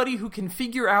 Anybody who can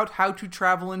figure out how to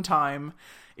travel in time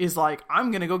is like,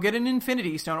 I'm going to go get an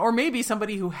Infinity Stone. Or maybe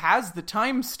somebody who has the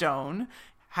Time Stone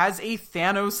has a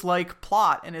Thanos-like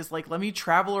plot and is like, let me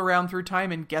travel around through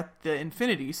time and get the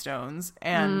Infinity Stones.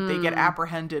 And they get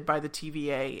apprehended by the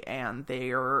TVA, and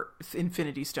their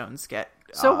Infinity Stones get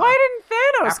So why didn't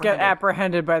Thanos get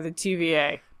apprehended by the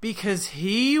TVA? Because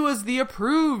he was the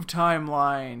approved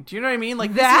timeline. Do you know what I mean?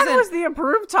 That was the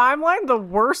approved timeline? The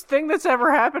worst thing that's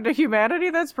ever happened to humanity?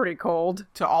 That's pretty cold.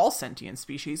 To all sentient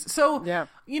species. So, yeah.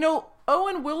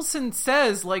 Owen Wilson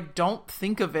says, don't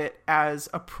think of it as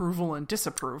approval and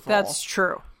disapproval. That's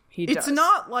true. It's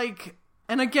not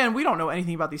and again, we don't know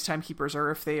anything about these timekeepers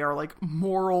or if they are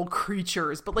moral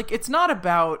creatures, but it's not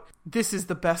about this is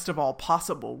the best of all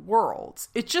possible worlds.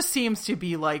 It just seems to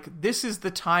be this is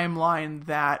the timeline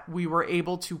that we were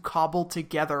able to cobble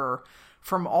together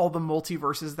from all the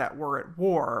multiverses that were at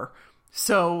war.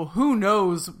 So who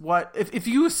knows what, if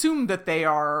you assume that they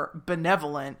are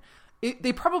benevolent,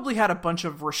 they probably had a bunch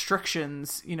of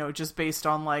restrictions, just based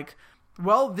on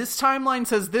well, this timeline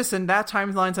says this and that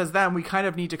timeline says that, and we kind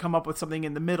of need to come up with something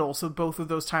in the middle so both of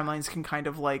those timelines can kind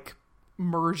of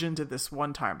merge into this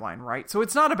one timeline, right? So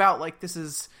it's not about this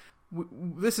is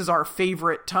our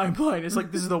favorite timeline. It's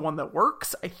this is the one that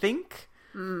works, I think.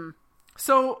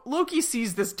 So Loki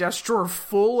sees this desk drawer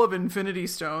full of Infinity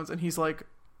Stones, and he's like,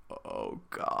 oh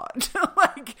god.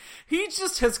 He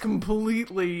just has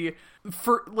completely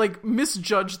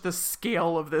misjudged the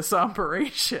scale of this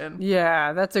operation.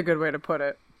 Yeah, that's a good way to put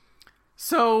it.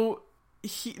 So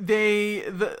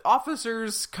the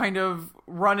officers kind of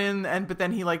run in, but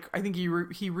then he I think he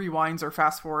rewinds or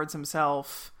fast forwards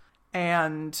himself,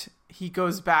 and he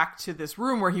goes back to this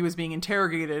room where he was being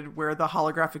interrogated, where the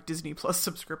holographic Disney Plus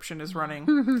subscription is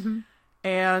running.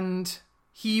 And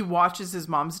he watches his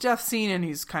mom's death scene, and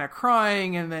he's kind of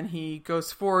crying, and then he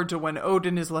goes forward to when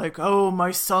Odin is like, oh,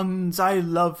 my sons, I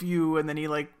love you, and then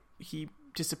he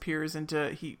disappears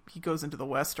he goes into the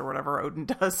west or whatever Odin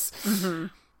does.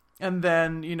 And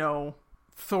then,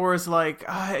 Thor's like,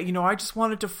 I just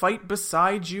wanted to fight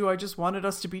beside you, I just wanted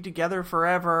us to be together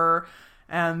forever.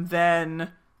 And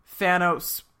then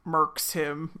Thanos murks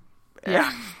him.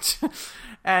 Yeah.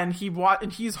 And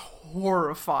he's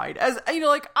horrified. As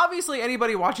obviously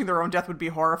anybody watching their own death would be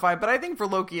horrified, but I think for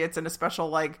Loki it's in a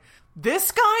special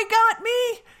this guy got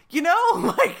me,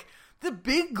 the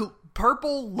big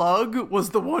purple lug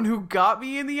was the one who got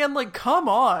me in the end. Come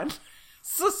on.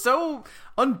 So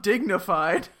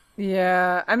undignified.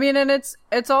 Yeah, I mean, and it's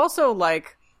also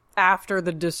after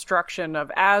the destruction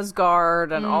of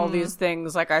Asgard and all these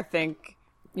things, I think,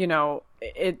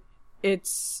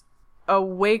 it's a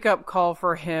wake-up call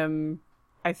for him,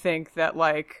 I think, that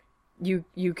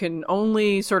you can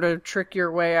only sort of trick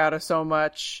your way out of so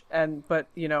much, but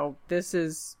this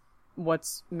is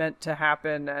what's meant to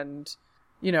happen. And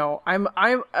I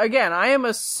am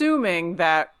assuming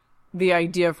that the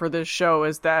idea for this show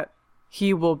is that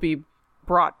he will be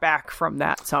brought back from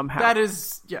that somehow. That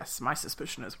is, yes, my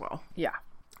suspicion as well. Yeah.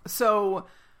 So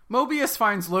Mobius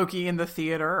finds Loki in the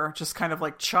theater, just kind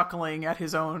of chuckling at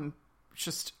his own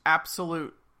just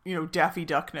absolute, Daffy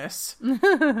Duckness.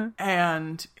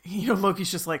 And,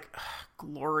 Loki's just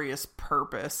glorious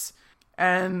purpose.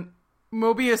 And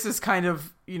Mobius is kind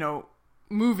of,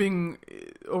 moving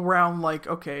around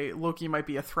okay, Loki might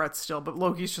be a threat still, but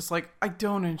Loki's just I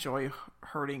don't enjoy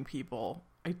hurting people.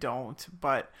 I don't.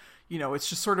 But, it's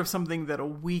just sort of something that a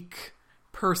weak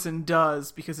person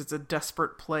does because it's a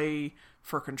desperate play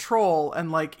for control.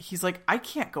 And he's I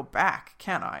can't go back,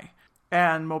 can I?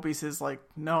 And Mobius is like,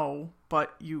 no,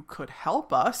 but you could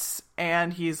help us.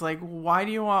 And he's like, why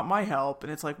do you want my help?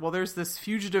 And it's like, well, there's this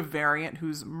fugitive variant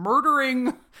who's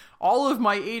murdering all of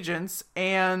my agents,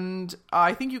 and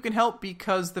I think you can help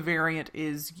because the variant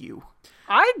is you.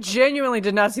 I genuinely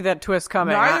did not see that twist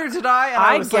coming. Neither did I. And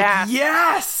I was gasped. like,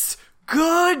 yes!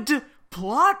 Good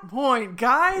plot point,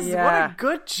 guys! Yeah. What a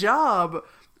good job!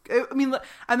 I mean,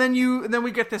 and then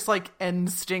we get this like end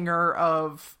stinger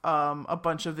of a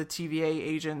bunch of the TVA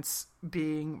agents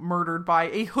being murdered by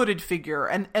a hooded figure,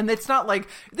 and it's not like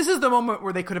this is the moment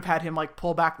where they could have had him like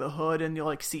pull back the hood and you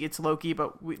like see it's Loki,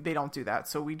 but they don't do that,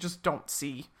 so we just don't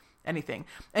see anything.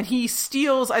 And he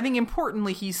steals, I think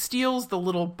importantly, he steals the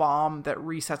little bomb that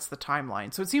resets the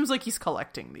timeline. So it seems like he's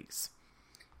collecting these.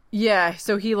 Yeah,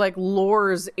 so he like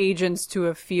lures agents to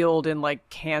a field in like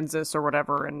Kansas or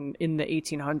whatever in the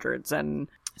 1800s and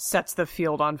sets the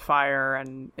field on fire,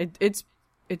 and it's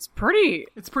pretty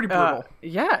brutal.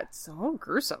 Yeah, it's a little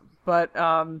gruesome. But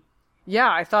yeah,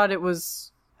 I thought it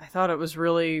was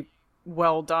really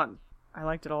well done. I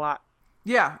liked it a lot.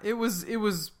 Yeah, it was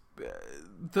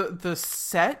the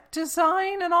set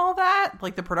design and all that,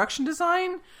 like the production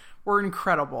design, were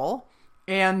incredible.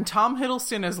 And Tom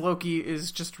Hiddleston as Loki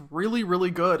is just really,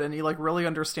 really good, and he like really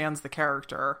understands the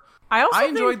character. I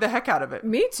enjoyed the heck out of it.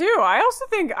 Me too. I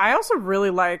also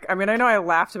really like, I mean, I know I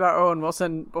laughed about Owen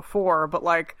Wilson before, but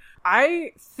like,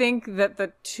 I think that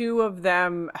the two of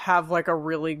them have like a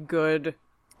really good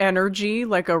energy,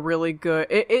 like a really good,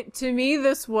 it to me,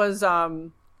 this was, I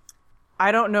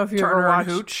don't know if you Turner ever watched...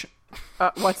 and Hooch.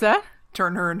 What's that?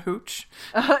 Turner and Hooch.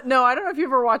 No, I don't know if you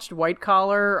ever watched White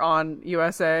Collar on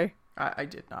USA. I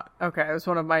did not. Okay, it was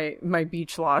one of my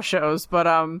beach law shows, but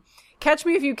Catch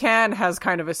Me If You Can has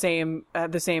kind of the same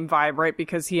vibe, right?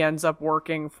 Because he ends up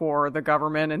working for the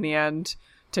government in the end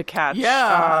to catch.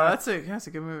 Yeah, that's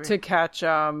a good movie. To catch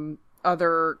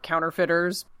other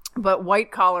counterfeiters. But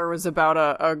White Collar was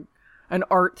about an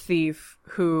art thief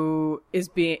who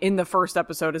is in the first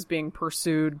episode is being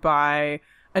pursued by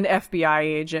an FBI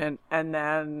agent, and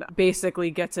then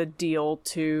basically gets a deal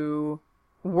to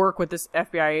work with this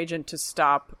FBI agent to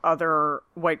stop other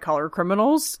white collar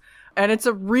criminals. And it's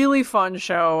a really fun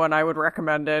show, and I would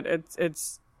recommend it.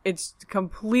 It's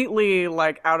completely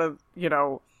like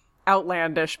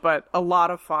outlandish, but a lot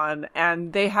of fun.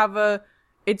 And they have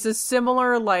it's a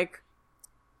similar like,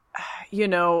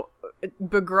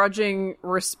 begrudging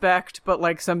respect, but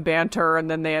like some banter,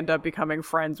 and then they end up becoming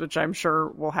friends, which I'm sure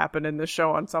will happen in this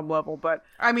show on some level. But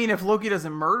I mean, if Loki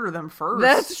doesn't murder them first.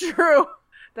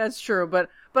 That's true. But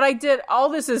I did, all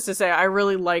this is to say, I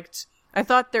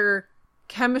thought their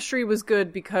chemistry was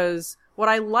good, because what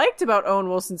I liked about Owen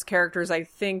Wilson's character is I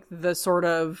think the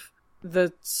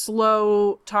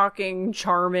slow talking,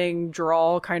 charming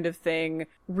drawl kind of thing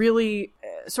really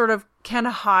sort of can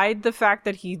hide the fact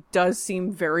that he does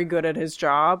seem very good at his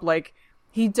job. Like,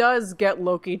 he does get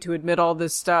Loki to admit all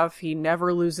this stuff. He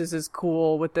never loses his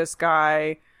cool with this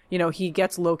guy. He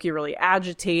gets Loki really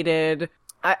agitated.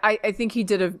 I think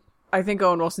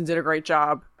Owen Wilson did a great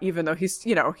job, even though he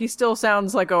still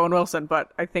sounds like Owen Wilson,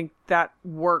 but I think that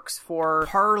works for...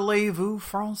 Parlez-vous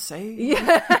français?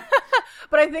 Yeah.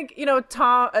 But I think,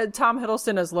 Tom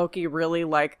Hiddleston as Loki really,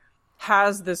 like,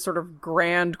 has this sort of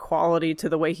grand quality to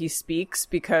the way he speaks,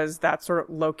 because that's sort of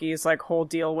Loki's, like, whole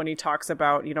deal when he talks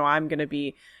about, I'm gonna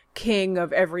be king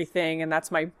of everything, and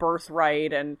that's my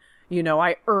birthright, and,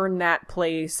 I earn that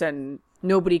place, and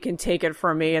nobody can take it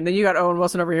from me. And then you got Owen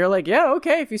Wilson over here like, yeah,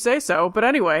 okay, if you say so. But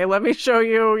anyway, let me show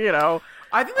you,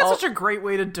 I think that's such a great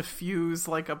way to diffuse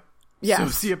like a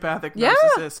sociopathic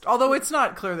narcissist. Although it's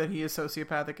not clear that he is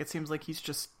sociopathic. It seems like he's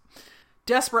just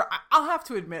desperate. I'll have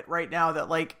to admit right now that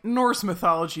like Norse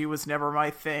mythology was never my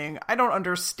thing. I don't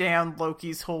understand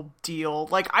Loki's whole deal.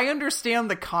 Like, I understand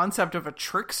the concept of a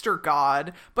trickster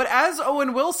god, but as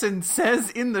Owen Wilson says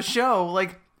in the show,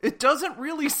 like, it doesn't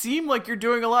really seem like you're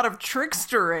doing a lot of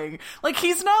trickstering. Like,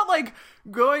 he's not, like,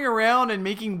 going around and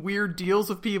making weird deals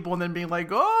with people and then being like,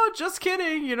 oh, just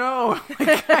kidding,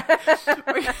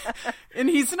 Like, and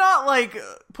he's not, like,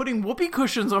 putting whoopee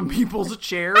cushions on people's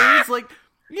chairs. Like,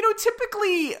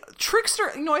 typically, trickster...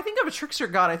 I think of a trickster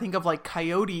god, I think of, like,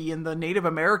 Coyote in the Native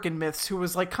American myths, who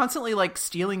was, like, constantly, like,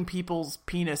 stealing people's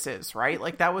penises, right?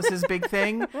 Like, that was his big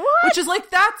thing. Which is, like,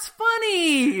 that's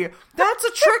funny! That's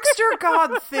a trickster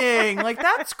god thing! Like,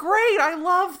 that's great! I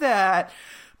love that!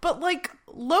 But, like,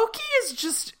 Loki is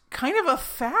just kind of a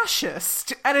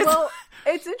fascist. And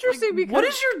it's interesting, like, because... What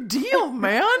is your deal,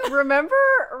 man? Remember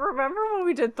when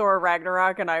we did Thor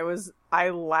Ragnarok, and I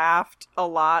laughed a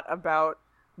lot about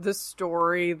the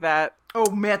story that... Oh,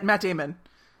 Matt Damon.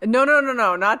 No,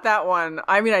 not that one.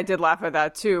 I mean, I did laugh at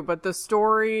that too, but the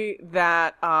story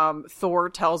that Thor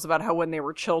tells about how when they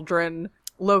were children,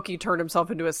 Loki turned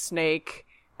himself into a snake,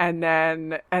 and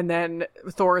then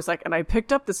Thor is like, and I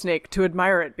picked up the snake to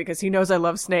admire it because he knows I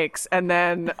love snakes, and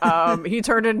then he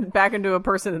turned back into a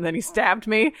person, and then he stabbed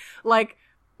me. Like,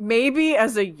 maybe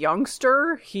as a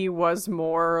youngster, he was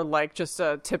more like just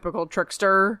a typical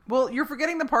trickster. Well, you're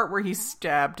forgetting the part where he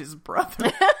stabbed his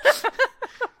brother.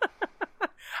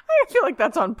 I feel like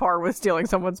that's on par with stealing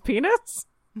someone's penis.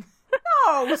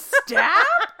 No, stabbed?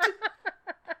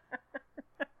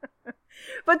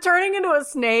 But turning into a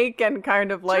snake and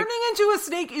kind of like... Turning into a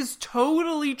snake is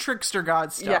totally trickster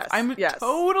god stuff. Yes,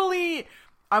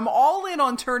 I'm all in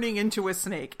on turning into a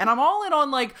snake. And I'm all in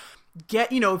on, like,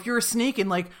 if you're a snake and,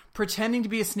 like, pretending to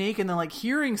be a snake and then, like,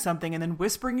 hearing something and then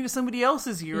whispering into somebody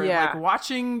else's ear. Yeah. And, like,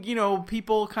 watching,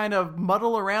 people kind of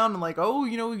muddle around and, like, oh,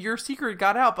 your secret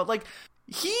got out. But, like,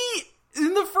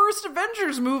 in the first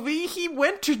Avengers movie, he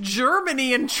went to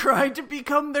Germany and tried to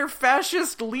become their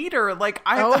fascist leader. Like,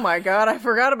 oh my god, I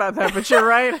forgot about that, but you're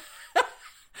right.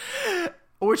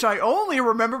 Which I only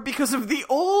remember because of the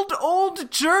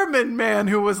old German man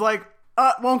who was like,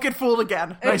 won't get fooled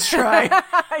again. Nice try.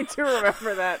 I do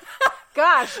remember that.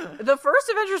 Gosh, the first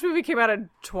Avengers movie came out in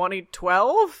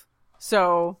 2012.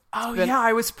 So,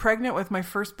 I was pregnant with my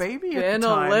first baby at the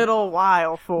time. Been a little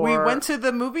while for... We went to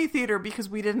the movie theater because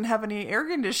we didn't have any air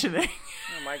conditioning.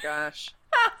 Oh my gosh.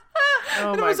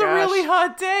 It was a really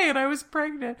hot day and I was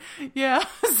pregnant. Yeah,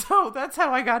 so that's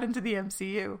how I got into the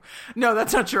MCU. No,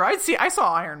 that's not true. I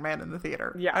saw Iron Man in the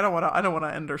theater. Yeah. I don't want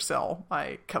to undersell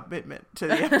my commitment to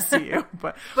the MCU,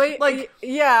 but like,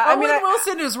 yeah, Owen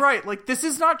Wilson is right. Like, this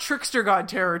is not trickster god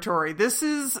territory. This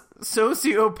is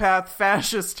sociopath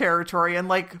fascist territory, and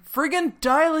like, friggin'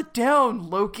 dial it down,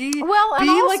 Loki. Well, and be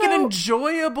also... like an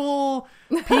enjoyable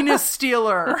penis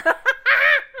stealer.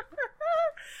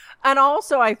 And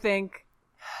also, I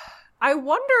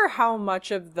wonder how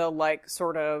much of the, like,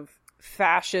 sort of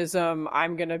fascism,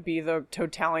 I'm gonna be the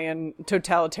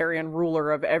totalitarian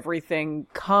ruler of everything,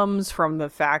 comes from the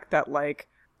fact that, like,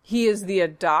 he is the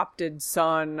adopted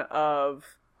son of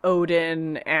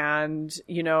Odin, and,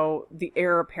 the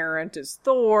heir apparent is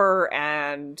Thor,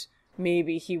 and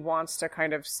maybe he wants to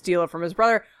kind of steal it from his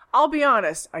brother. I'll be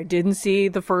honest, I didn't see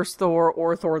the first Thor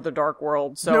or Thor the Dark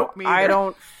World, so nope, I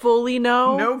don't fully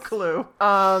know. No clue.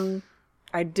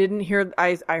 I didn't hear,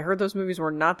 I heard those movies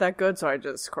were not that good, so I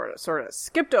just sort of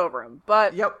skipped over them.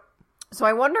 But, yep. So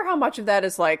I wonder how much of that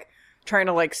is, like, trying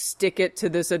to, like, stick it to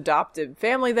this adopted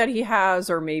family that he has,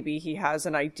 or maybe he has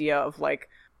an idea of, like,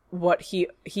 what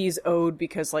he's owed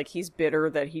because, like, he's bitter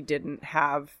that he didn't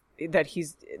have,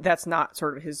 that's not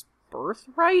sort of his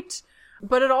birthright.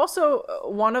 But it also,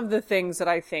 one of the things that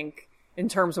I think, in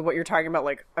terms of what you're talking about,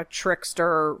 like a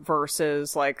trickster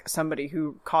versus like somebody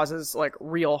who causes like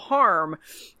real harm,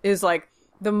 is like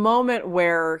the moment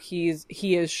where he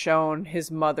is shown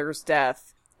his mother's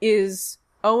death is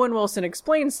Owen Wilson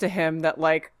explains to him that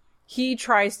like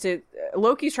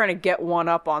Loki's trying to get one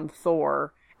up on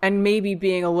Thor and maybe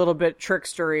being a little bit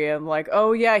trickstery and like,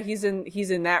 oh yeah, he's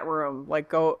in that room. Like,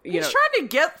 go, he's trying to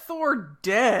get Thor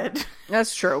dead.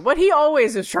 That's true. But he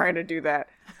always is trying to do that.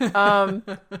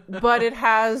 But it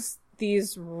has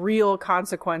these real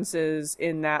consequences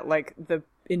in that, like, the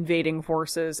invading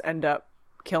forces end up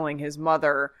killing his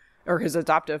mother or his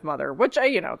adoptive mother, which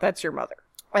that's your mother.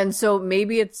 And so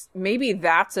maybe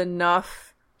that's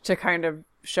enough to kind of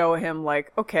show him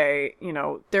like, okay,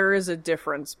 there is a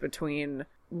difference between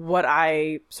what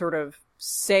I sort of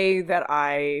say that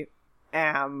I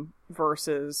am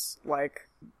versus like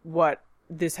what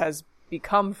this has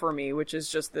become for me, which is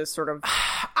just this sort of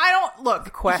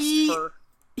quest for...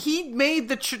 He made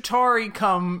the Chitauri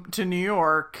come to New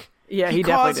York. Yeah, he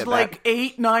definitely did that. Like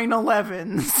 8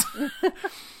 9/11s.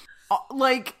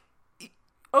 Like,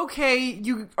 okay,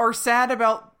 you are sad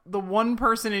about the one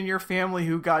person in your family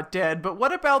who got dead, but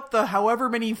what about the however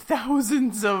many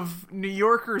thousands of New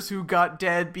Yorkers who got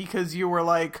dead because you were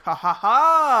like, ha ha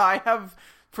ha, I have,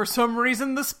 for some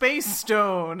reason, the Space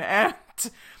Stone, and,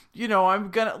 I'm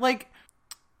gonna, like,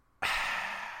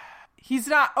 he's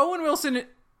not, Owen Wilson,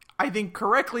 I think,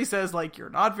 correctly says, like, you're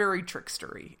not very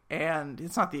trickstery, and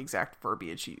it's not the exact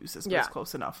verbiage he uses, but it's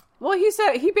close enough. Well,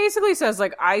 he basically says,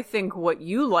 like, I think what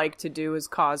you like to do is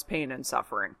cause pain and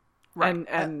suffering. Right.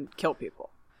 And kill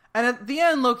people. And at the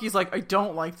end, Loki's like, I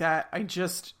don't like that. I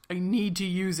need to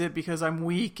use it because I'm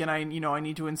weak and I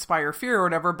need to inspire fear or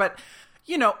whatever. But,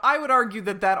 I would argue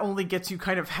that only gets you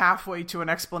kind of halfway to an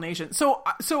explanation. So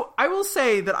I will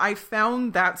say that I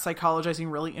found that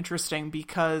psychologizing really interesting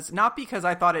not because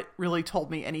I thought it really told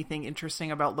me anything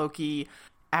interesting about Loki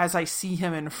as I see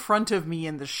him in front of me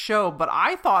in the show, but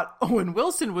I thought Owen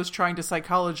Wilson was trying to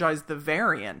psychologize the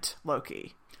variant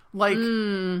Loki. Like,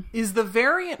 is the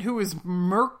variant who is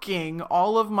murking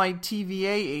all of my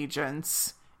TVA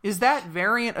agents, is that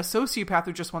variant a sociopath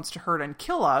who just wants to hurt and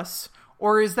kill us?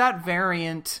 Or is that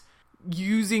variant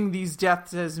using these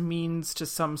deaths as means to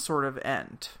some sort of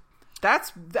end?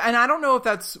 And I don't know if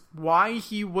that's why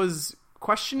he was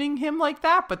questioning him like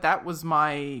that, but that was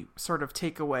my sort of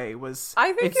takeaway, was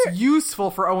it's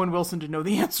useful for Owen Wilson to know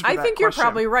the answer to that I think question. You're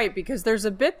probably right, because there's a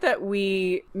bit that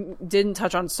we didn't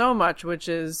touch on so much, which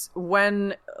is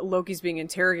when Loki's being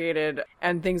interrogated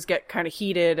and things get kind of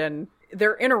heated and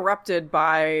they're interrupted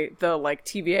by the like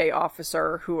TVA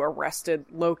officer who arrested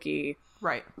Loki.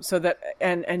 Right. So that,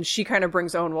 and she kind of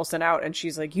brings Owen Wilson out and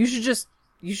she's like, you should just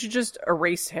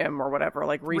erase him or whatever,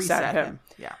 like reset him.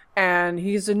 Yeah. And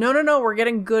he's like, no, we're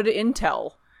getting good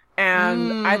intel.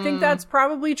 And I think that's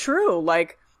probably true.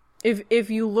 Like, if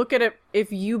you look at it,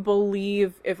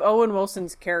 if Owen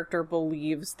Wilson's character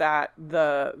believes that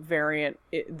the variant,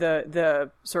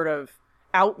 the sort of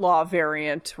outlaw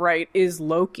variant, right, is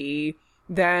Loki,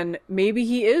 then maybe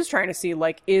he is trying to see,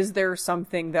 like, is there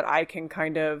something that I can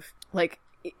kind of, like,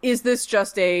 is this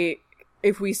just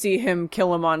if we see him,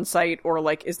 kill him on sight, or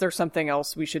like, is there something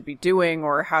else we should be doing,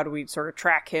 or how do we sort of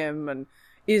track him, and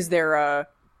is there a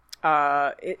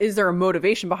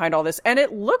motivation behind all this? And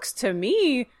it looks to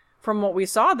me, from what we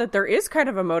saw, that there is kind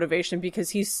of a motivation, because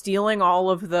he's stealing all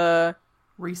of the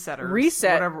whatever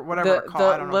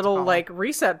the little like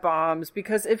reset bombs,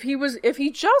 because if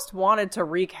he just wanted to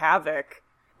wreak havoc,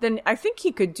 then I think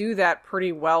he could do that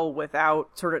pretty well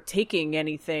without sort of taking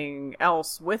anything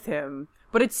else with him.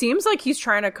 But it seems like he's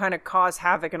trying to kind of cause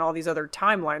havoc in all these other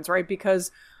timelines, right?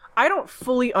 Because I don't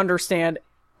fully understand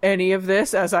any of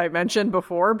this, as I mentioned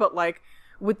before, but like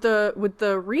with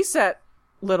the reset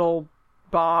little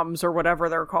bombs or whatever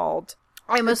they're called,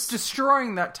 it's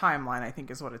destroying that timeline, I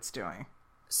think is what it's doing.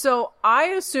 So I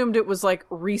assumed it was like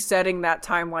resetting that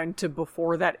timeline to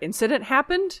before that incident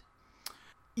happened.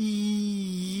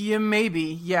 Yeah,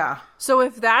 maybe, yeah. So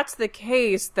if that's the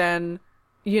case, then,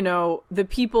 you know, the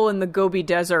people in the Gobi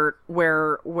Desert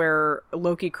where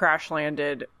Loki crash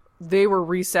landed, they were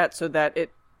reset so that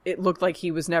it looked like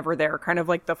he was never there, kind of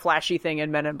like the flashy thing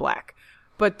in Men in Black.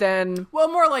 But then...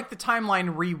 Well, more like the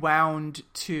timeline rewound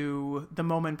to the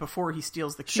moment before he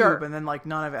steals the cube, and then, like,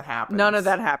 none of it happens. None of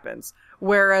that happens.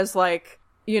 Whereas, like,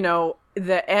 you know,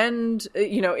 the end,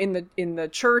 you know, in the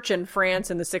church in France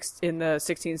in the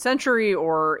 16th century,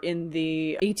 or in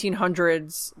the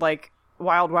 1800s, like,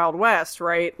 Wild Wild West,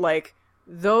 right? Like,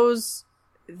 those,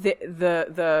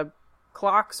 the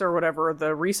clocks or whatever,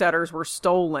 the resetters were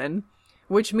stolen,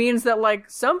 which means that, like,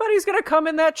 somebody's gonna come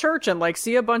in that church and, like,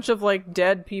 see a bunch of, like,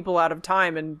 dead people out of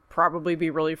time and probably be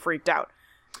really freaked out.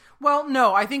 Well,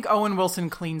 no, I think Owen Wilson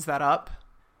cleans that up.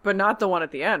 But not the one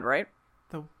at the end, right?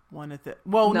 The one at the...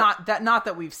 Well, no, not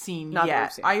that we've seen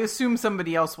yet. I assume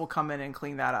somebody else will come in and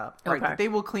clean that up. Right? Okay. They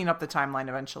will clean up the timeline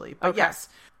eventually. But yes,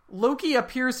 Loki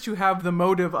appears to have the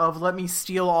motive of, let me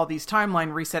steal all these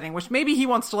timeline resetting, which maybe he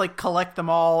wants to, like, collect them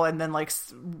all and then, like,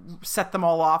 set them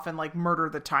all off and, like, murder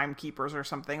the timekeepers or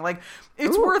something. Like,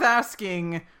 it's worth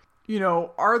asking, you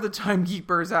know, are the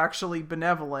timekeepers actually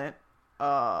benevolent?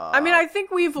 I mean, I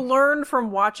think we've learned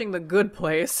from watching The Good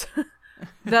Place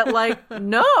that, like,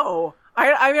 no.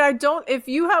 I mean, I don't... If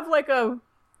you have, like, a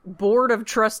board of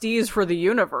trustees for the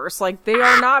universe, like, they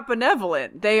are not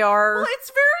benevolent. They are... Well,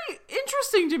 it's very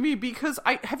interesting to me because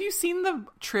have you seen the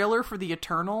trailer for the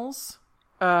Eternals?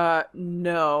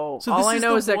 No. So all I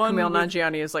know is that Kumail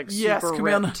Nanjiani is, like, super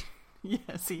ripped.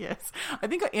 Yes, he is. I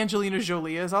think Angelina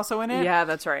Jolie is also in it. Yeah,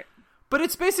 that's right. But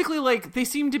it's basically, like, they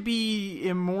seem to be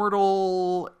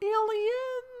immortal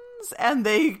aliens, and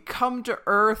they come to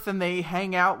Earth and they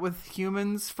hang out with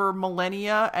humans for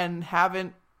millennia and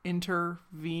haven't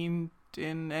intervened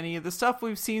in any of the stuff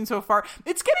we've seen so far.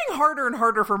 It's getting harder and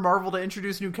harder for Marvel to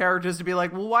introduce new characters to be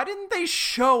like, well, why didn't they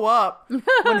show up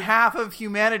when half of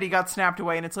humanity got snapped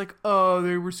away? And it's like, oh,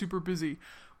 they were super busy.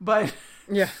 But,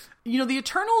 yeah, you know, the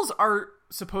Eternals are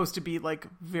supposed to be, like,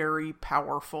 very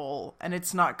powerful, and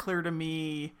it's not clear to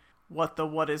me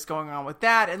what is going on with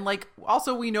that. And, like,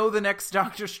 also we know the next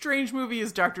Doctor Strange movie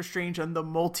is Doctor Strange and the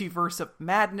Multiverse of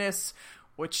Madness,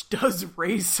 which does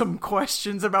raise some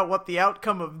questions about what the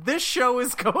outcome of this show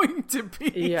is going to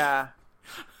be. Yeah.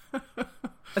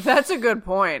 That's a good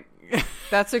point.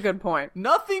 That's a good point.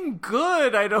 Nothing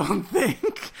good, I don't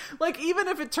think. Like, even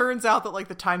if it turns out that, like,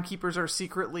 the timekeepers are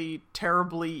secretly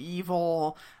terribly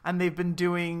evil and they've been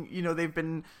doing, you know, they've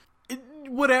been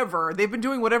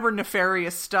doing whatever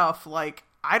nefarious stuff, like,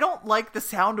 I don't like the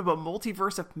sound of a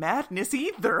multiverse of madness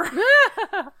either.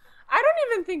 I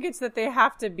don't even think it's that they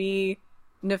have to be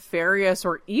nefarious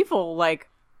or evil. Like,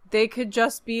 they could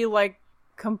just be, like,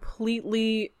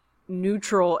 completely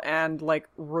neutral and, like,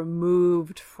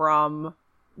 removed from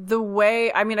the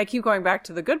way... I mean, I keep going back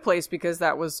to The Good Place because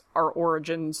that was our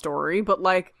origin story, but,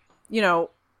 like, you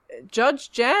know,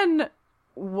 Judge Jen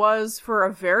was, for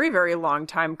a very, very long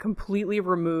time, completely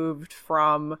removed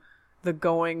from the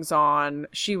goings-on.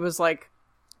 She was, like,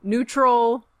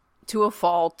 neutral to a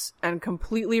fault and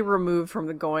completely removed from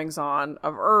the goings-on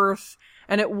of Earth.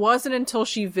 And it wasn't until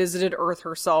she visited Earth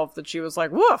herself that she was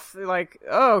like, woof, like,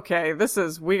 oh, okay,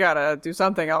 we gotta do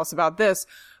something else about this.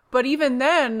 But even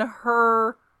then,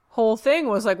 her whole thing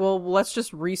was like, well, let's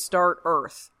just restart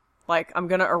Earth. Like, I'm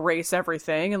gonna erase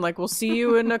everything, and, like, we'll see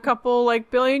you in a couple,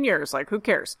 like, billion years. Like, who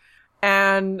cares?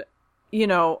 And, you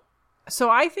know, so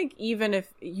I think even if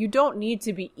you don't need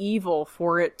to be evil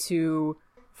for it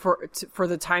for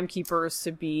the timekeepers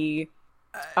to be...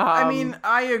 I mean,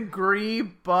 I agree,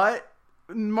 but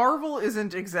Marvel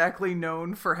isn't exactly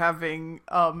known for having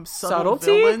subtle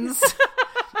villains.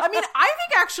 I mean, I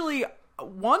think actually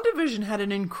WandaVision had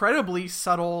an incredibly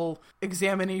subtle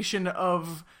examination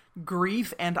of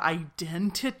grief and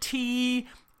identity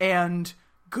and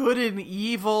good and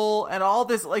evil and all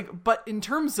this, like, but in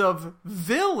terms of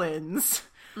villains,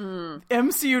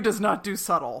 MCU does not do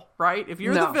subtle, right? If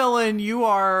you're the villain, you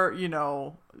are, you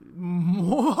know,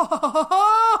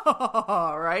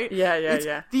 right?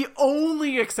 Yeah. The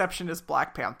only exception is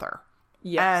Black Panther.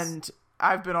 Yes. And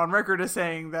I've been on record as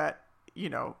saying that, you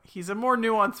know, he's a more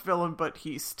nuanced villain, but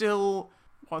he still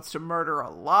wants to murder a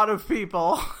lot of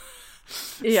people.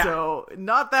 Yeah. So,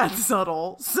 not that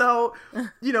subtle. So,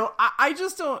 you know, I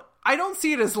don't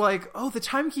see it as like, oh, the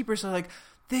timekeepers are like,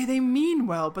 they mean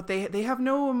well, but they have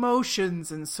no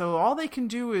emotions, and so all they can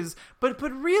do is, but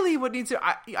really what needs to,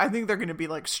 I think they're going to be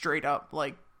like straight up,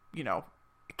 like, you know,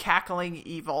 cackling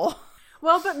evil.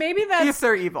 Well, but maybe that's... if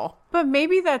they're evil. But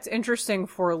maybe that's interesting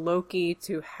for Loki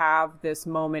to have this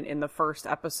moment in the first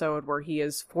episode where he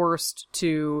is forced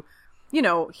to, you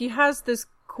know, he has this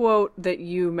quote that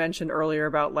you mentioned earlier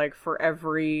about, like, for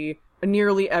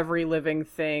nearly every living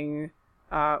thing,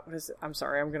 what is it? I'm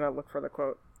sorry, I'm gonna look for the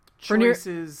quote.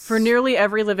 Choices. For nearly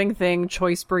every living thing,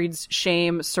 choice breeds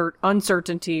shame,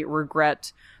 uncertainty,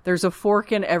 regret. There's a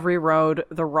fork in every road,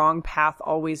 the wrong path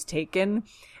always taken.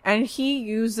 And he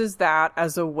uses that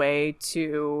as a way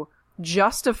to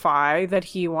justify that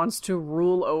he wants to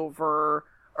rule over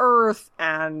Earth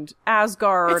and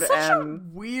Asgard. It's such a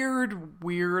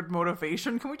weird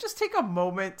motivation. Can we just take a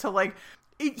moment to, like,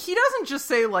 he doesn't just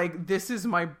say, like,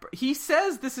 he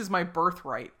says this is my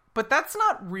birthright, but that's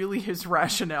not really his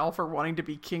rationale for wanting to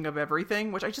be king of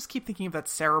everything, which I just keep thinking of that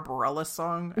Sarah Bareilles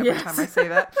song every time I say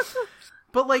that.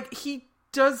 But, like, he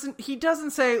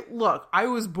doesn't say, look, I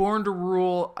was born to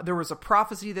rule. There was a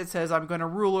prophecy that says I'm going to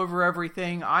rule over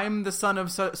everything. I'm the son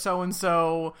of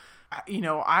so-and-so. You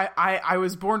know, I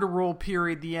was born to rule,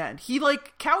 period, the end. He,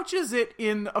 like, couches it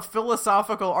in a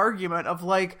philosophical argument of,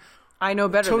 like, I know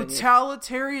better than you.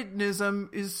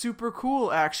 Totalitarianism is super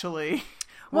cool, actually.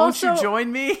 Won't you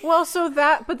join me? Well,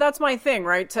 but that's my thing,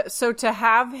 right? So to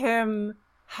have him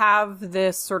have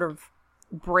this sort of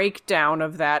breakdown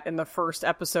of that in the first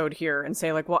episode here and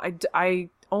say, like, well, I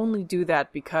only do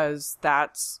that because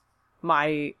that's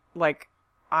my, like,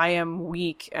 I am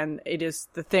weak and it is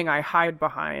the thing I hide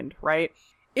behind, right?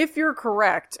 If you're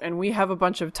correct, and we have a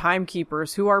bunch of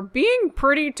timekeepers who are being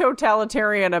pretty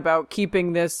totalitarian about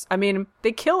keeping this, I mean,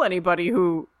 they kill anybody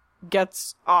who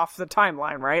gets off the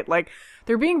timeline, right? Like,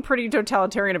 they're being pretty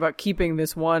totalitarian about keeping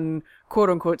this one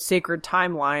quote-unquote sacred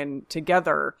timeline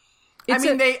together.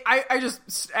 I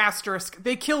just asterisk,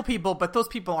 they kill people, but those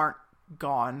people aren't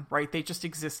gone, right? They just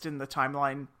exist in the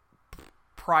timeline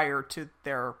prior to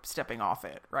their stepping off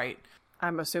it, right?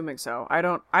 I'm assuming so. I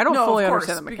don't fully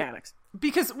understand the mechanics.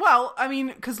 Because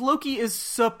Loki is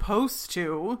supposed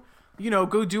to, you know,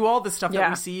 go do all the stuff that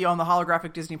we see on the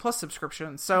holographic Disney Plus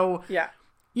subscription. So,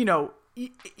 you know,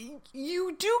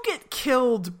 you do get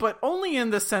killed, but only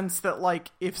in the sense that,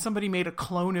 like, if somebody made a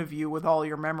clone of you with all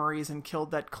your memories and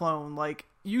killed that clone, like,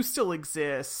 you still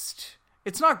exist.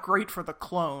 It's not great for the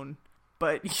clone,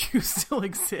 but you still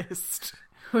exist.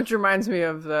 Which reminds me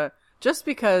of just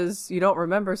because you don't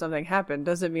remember something happened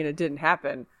doesn't mean it didn't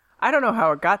happen. I don't know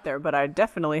how it got there, but I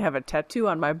definitely have a tattoo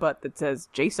on my butt that says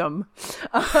Jason.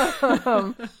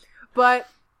 But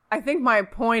I think my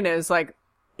point is, like,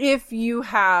 if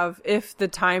the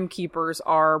timekeepers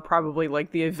are probably,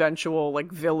 like, the eventual,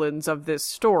 like, villains of this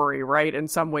story, right, in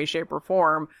some way, shape, or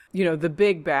form, you know, the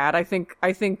big bad, I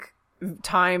think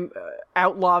time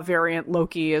outlaw variant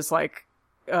Loki is like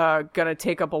gonna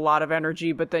take up a lot of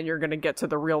energy, but then you're gonna get to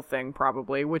the real thing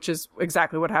probably, which is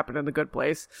exactly what happened in The Good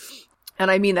Place.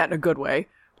 And I mean that in a good way.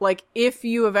 Like, if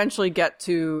you eventually get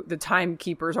to the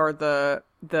timekeepers are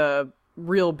the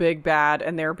real big bad,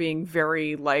 and they're being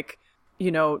very, like,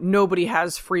 you know, nobody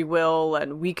has free will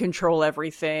and we control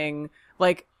everything.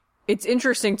 Like, it's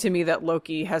interesting to me that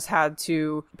Loki has had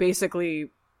to basically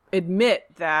admit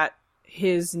that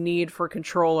his need for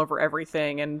control over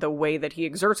everything and the way that he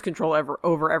exerts control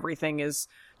over everything is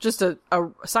just a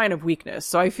sign of weakness.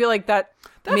 So I feel like that's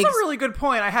a really good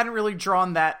point. I hadn't really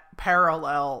drawn that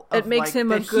parallel. It makes like, him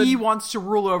that he wants to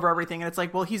rule over everything, and it's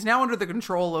like, well, he's now under the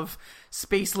control of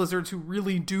space lizards who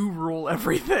really do rule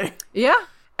everything. Yeah,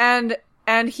 and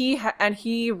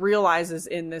he realizes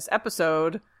in this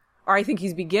episode, or I think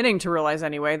he's beginning to realize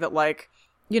anyway, that, like,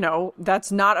 you know,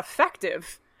 that's not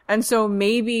effective, and so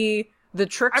maybe the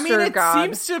trickster god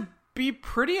seems to be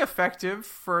pretty effective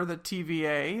for the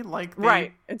TVA. Like,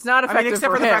 right, it's not effective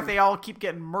except for the him. fact they all keep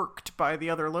getting murked by the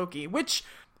other Loki, which,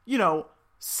 you know,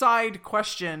 side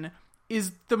question,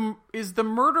 is the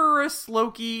murderous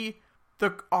Loki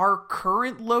our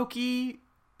current Loki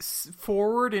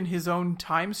forward in his own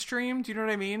time stream? Do you know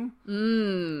what I mean?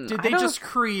 Did they just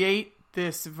create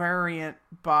this variant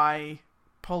by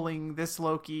pulling this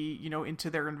Loki, you know, into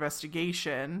their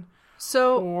investigation?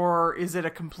 Or is it a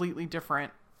completely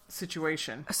different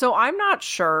situation? So I'm not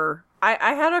sure.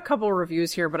 I had a couple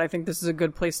reviews here, but I think this is a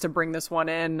good place to bring this one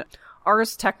in.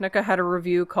 Ars Technica had a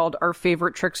review called "Our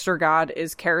Favorite Trickster God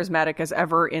is Charismatic as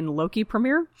Ever in Loki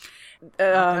Premiere."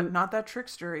 Not that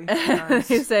trickstery. Nice.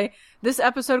 They say, this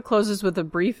episode closes with a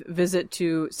brief visit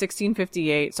to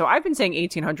 1658. So I've been saying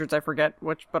 1800s, I forget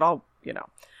which, but I'll, you know.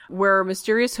 Where a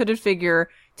mysterious hooded figure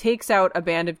takes out a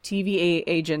band of TVA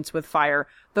agents with fire.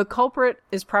 The culprit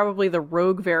is probably the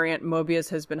rogue variant Mobius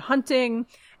has been hunting,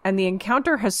 and the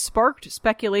encounter has sparked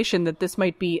speculation that this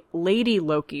might be Lady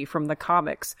Loki from the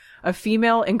comics, a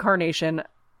female incarnation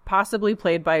possibly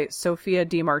played by Sophia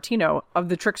DiMartino of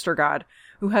the Trickster God,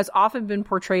 who has often been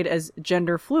portrayed as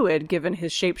gender fluid given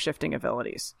his shape-shifting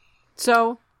abilities.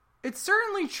 So it's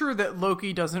certainly true that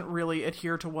Loki doesn't really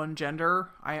adhere to one gender.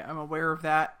 I'm aware of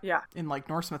that. Yeah. In, like,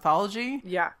 Norse mythology.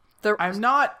 Yeah. I'm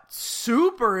not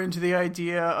super into the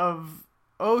idea of,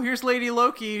 oh, here's Lady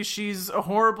Loki. She's a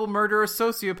horrible murderous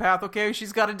sociopath. Okay,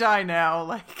 she's got to die now.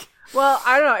 Like, well,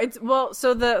 I don't know.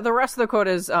 So the rest of the quote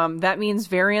is, that means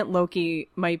variant Loki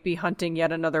might be hunting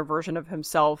yet another version of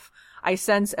himself. I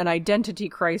sense an identity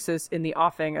crisis in the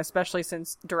offing, especially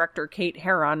since director Kate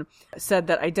Herron said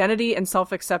that identity and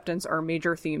self-acceptance are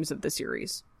major themes of the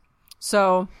series.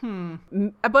 So,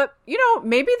 but, you know,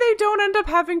 maybe they don't end up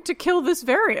having to kill this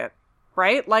variant,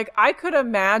 right? Like, I could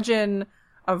imagine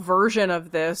a version of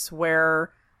this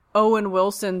where Owen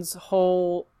Wilson's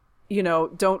whole, you know,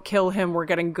 don't kill him, we're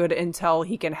getting good intel,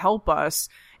 he can help us,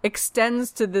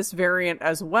 extends to this variant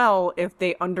as well if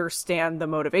they understand the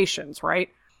motivations, right?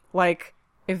 Like,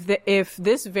 if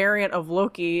this variant of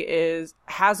Loki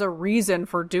has a reason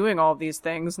for doing all these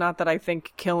things, not that I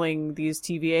think killing these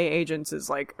TVA agents is,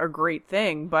 like, a great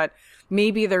thing, but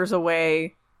maybe there's a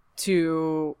way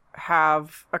to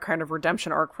have a kind of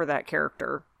redemption arc for that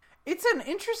character. It's an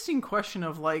interesting question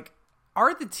of, like,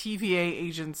 are the TVA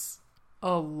agents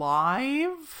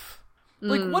alive?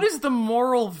 Like, what is the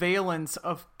moral valence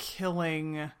of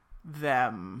killing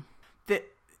them?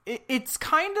 It's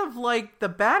kind of like the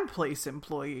Bad Place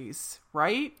employees,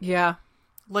 right? Yeah.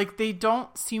 Like, they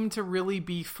don't seem to really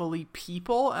be fully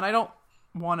people, and I don't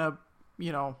want to,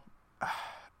 you know,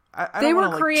 I don't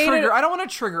want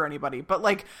to trigger anybody, but,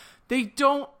 like, they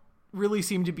don't really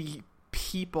seem to be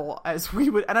people as we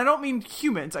would, and I don't mean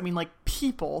humans, I mean, like,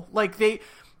 people. Like,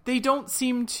 they don't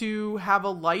seem to have a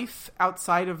life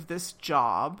outside of this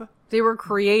job. They were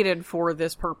created for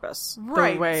this purpose.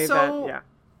 Right. The way so, yeah.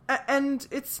 And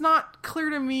it's not clear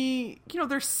to me, you know,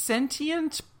 they're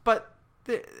sentient, but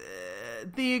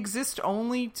they exist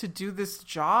only to do this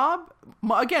job.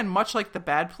 Again, much like the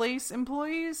Bad Place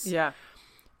employees. Yeah.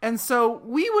 And so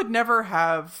we would never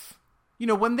have, you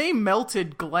know, when they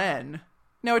melted Glenn,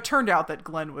 now it turned out that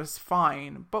Glenn was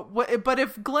fine, but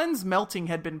if Glenn's melting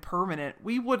had been permanent,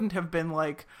 we wouldn't have been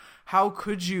like, how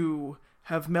could you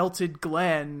have melted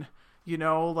Glenn? You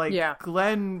know, like, yeah.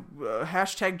 Glenn,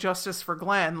 hashtag justice for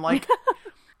Glenn. Like,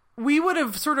 we would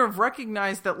have sort of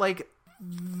recognized that, like,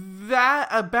 that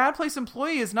a Bad Place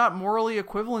employee is not morally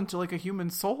equivalent to, like, a human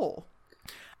soul.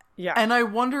 Yeah. And I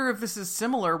wonder if this is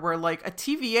similar, where, like, a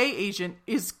TVA agent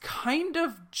is kind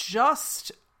of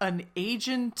just an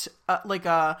agent,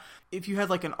 if you had,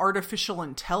 like, an artificial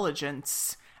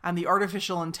intelligence, and the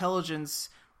artificial intelligence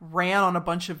ran on a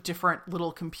bunch of different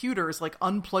little computers, like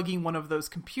unplugging one of those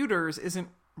computers isn't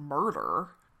murder.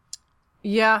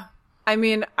 Yeah. I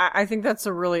mean, I think that's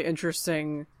a really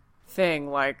interesting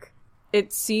thing. Like,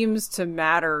 it seems to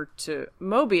matter to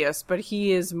Mobius, but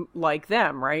he is like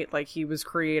them, right? Like, he was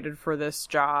created for this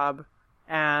job,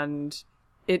 and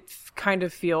it kind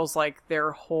of feels like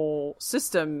their whole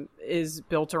system is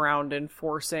built around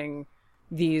enforcing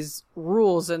these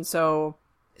rules. And so,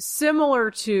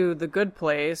 similar to The Good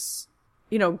Place,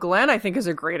 you know, Glenn, I think, is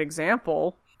a great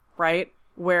example, right?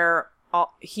 Where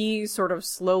he sort of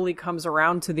slowly comes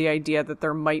around to the idea that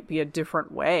there might be a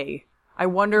different way. I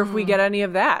wonder if we get any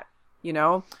of that, you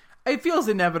know? It feels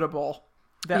inevitable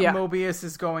that Mobius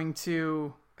is going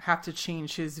to have to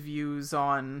change his views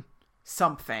on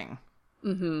something.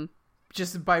 Mm-hmm.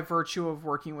 Just by virtue of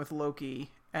working with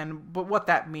Loki. But what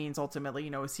that means ultimately,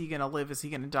 you know, is he going to live? Is he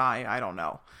going to die? I don't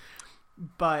know.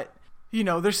 But, you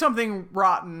know, there's something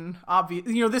rotten, obvious.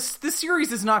 You know, this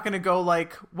series is not going to go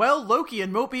like, well, Loki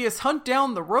and Mobius hunt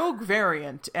down the rogue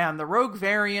variant, and the rogue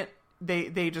variant,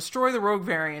 they destroy the rogue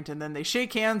variant, and then they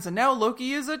shake hands, and now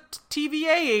Loki is a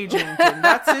TVA agent, and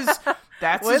that's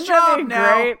his job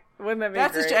now. Great? Wouldn't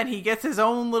that be great? And he gets his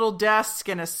own little desk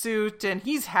and a suit, and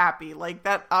he's happy. Like,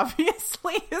 that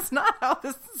obviously is not how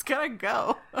this is gonna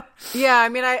go. Yeah, I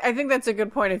mean, I think that's a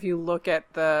good point if you look at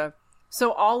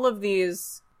so all of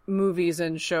these movies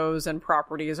and shows and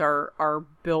properties are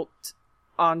built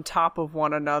on top of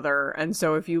one another. And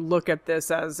so if you look at this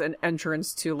as an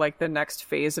entrance to, like, the next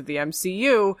phase of the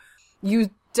MCU, you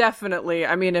definitely,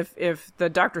 I mean, if the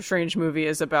Doctor Strange movie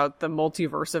is about the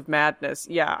multiverse of madness,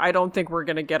 yeah, I don't think we're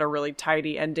going to get a really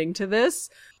tidy ending to this.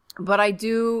 But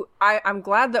I'm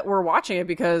glad that we're watching it,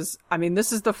 because, I mean,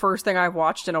 this is the first thing I've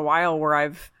watched in a while where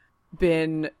I've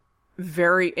been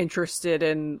very interested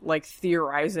in, like,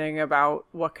 theorizing about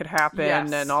what could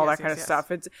happen and all that kind of stuff.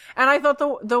 And I thought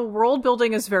the world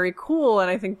building is very cool,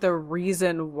 and I think the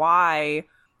reason why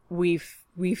we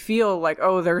feel like,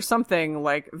 oh, there's something,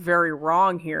 like, very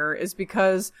wrong here is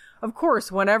because, of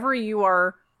course, whenever you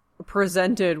are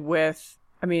presented with,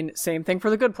 I mean, same thing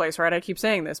for The Good Place, right? I keep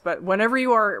saying this, but whenever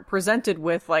you are presented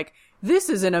with, like, this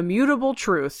is an immutable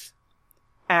truth,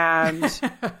 and,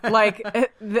 like,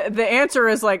 the answer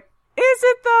is, like, is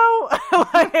it though?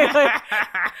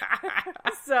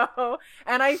 So,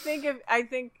 and I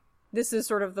think this is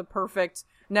sort of the perfect.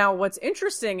 Now, what's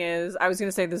interesting is, I was going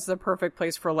to say this is a perfect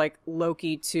place for, like,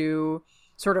 Loki to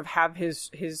sort of have his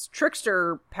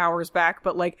trickster powers back,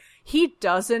 but, like, he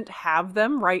doesn't have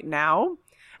them right now.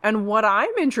 And what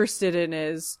I'm interested in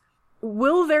is,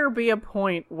 will there be a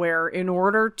point where, in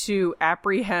order to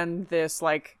apprehend this,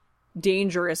 like,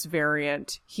 dangerous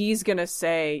variant, he's gonna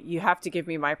say, you have to give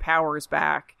me my powers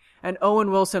back, and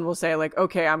Owen Wilson will say, like,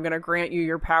 okay, I'm gonna grant you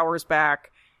your powers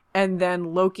back, and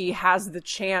then Loki has the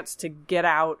chance to get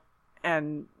out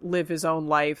and live his own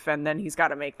life, and then he's got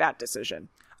to make that decision.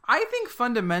 I think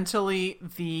fundamentally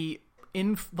the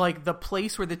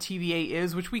place where the TVA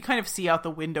is, which we kind of see out the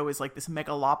window, is like this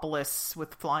megalopolis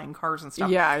with flying cars and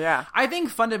stuff. Yeah. I think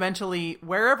fundamentally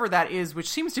wherever that is, which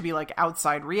seems to be like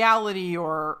outside reality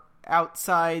or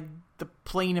outside the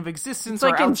plane of existence, it's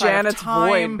like or in outside Janet's of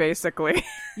time, Void, basically.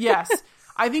 Yes.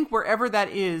 I think wherever that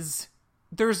is,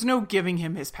 there's no giving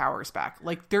him his powers back.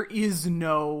 Like, there is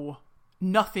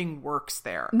nothing works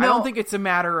there. No. I don't think it's a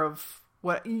matter of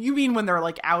what you mean when they're,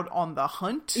 like, out on the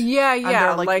hunt. Yeah. And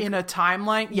they're like in a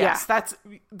timeline. Yes,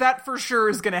 that for sure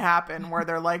is going to happen, where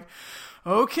they're like,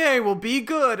 okay, well, be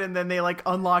good. And then they, like,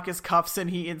 unlock his cuffs and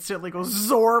he instantly goes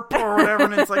zorp or whatever.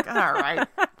 And it's like, all right,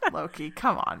 Loki,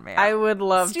 come on, man. I would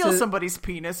love to steal somebody's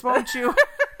penis, won't you?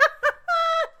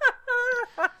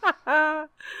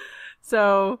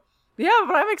 So, yeah,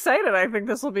 but I'm excited. I think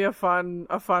this will be a fun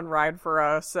ride for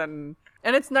us. And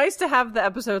it's nice to have the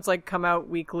episodes, like, come out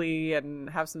weekly and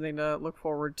have something to look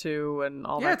forward to and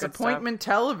all that good stuff. Yeah, it's appointment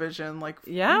television. Like,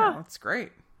 yeah. You know, it's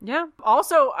great. Yeah.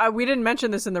 Also, we didn't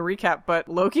mention this in the recap, but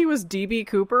Loki was DB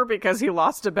Cooper because he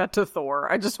lost a bet to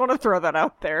Thor. I just want to throw that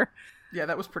out there. Yeah,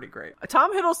 that was pretty great.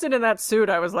 Tom Hiddleston in that suit,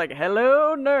 I was like,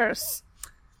 hello, nurse.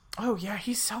 Oh, yeah,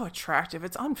 he's so attractive.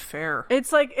 It's unfair.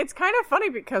 It's like, it's kind of funny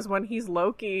because when he's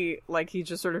Loki, like, he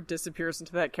just sort of disappears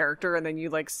into that character, and then you,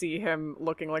 like, see him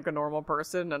looking like a normal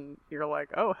person, and you're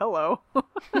like, oh, hello.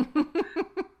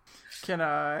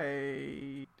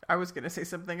 I was going to say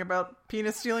something about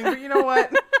penis stealing, but you know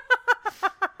what?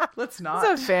 Let's not.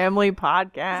 It's a family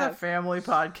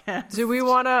podcast. Do we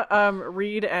want to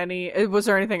read any? Was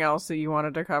there anything else that you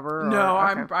wanted to cover? No,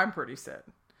 okay. I'm pretty set.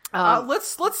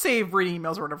 Let's save reading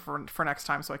emails or whatever for next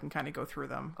time, so I can kind of go through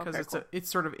them, because it's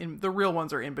sort of the real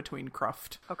ones are in between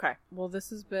cruft. Okay. Well, this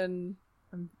has been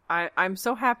I'm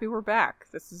so happy we're back.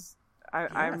 This is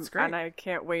it's great. and I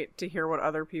can't wait to hear what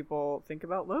other people think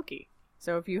about Loki.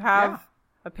 So if you have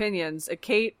opinions,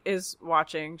 Kate is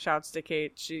watching. Shouts to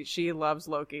Kate. She loves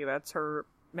Loki. That's her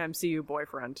MCU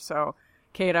boyfriend. So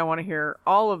Kate, I want to hear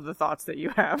all of the thoughts that you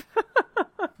have.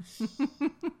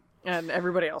 And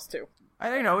everybody else too. I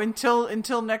don't know,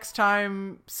 until next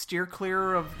time, steer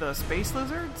clear of the space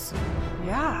lizards.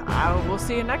 Yeah, we'll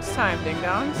see you next time, ding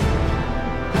dongs.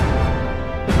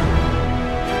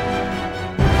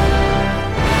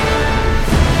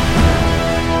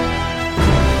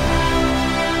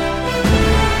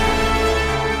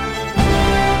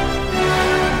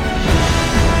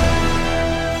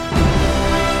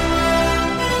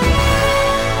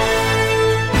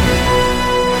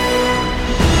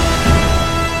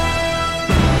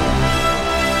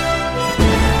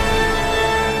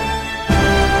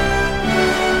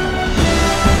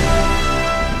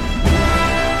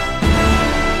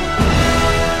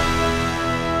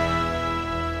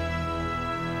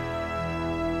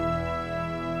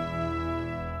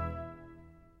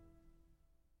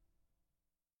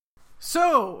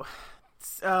 So,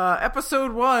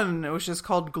 episode 1, which is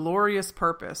called Glorious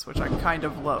Purpose, which I kind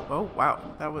of love. Oh, wow.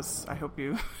 That was, I hope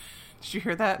you, did you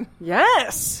hear that?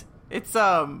 Yes! It's,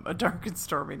 a dark and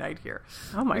stormy night here.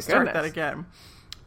 Oh my goodness. Start that again.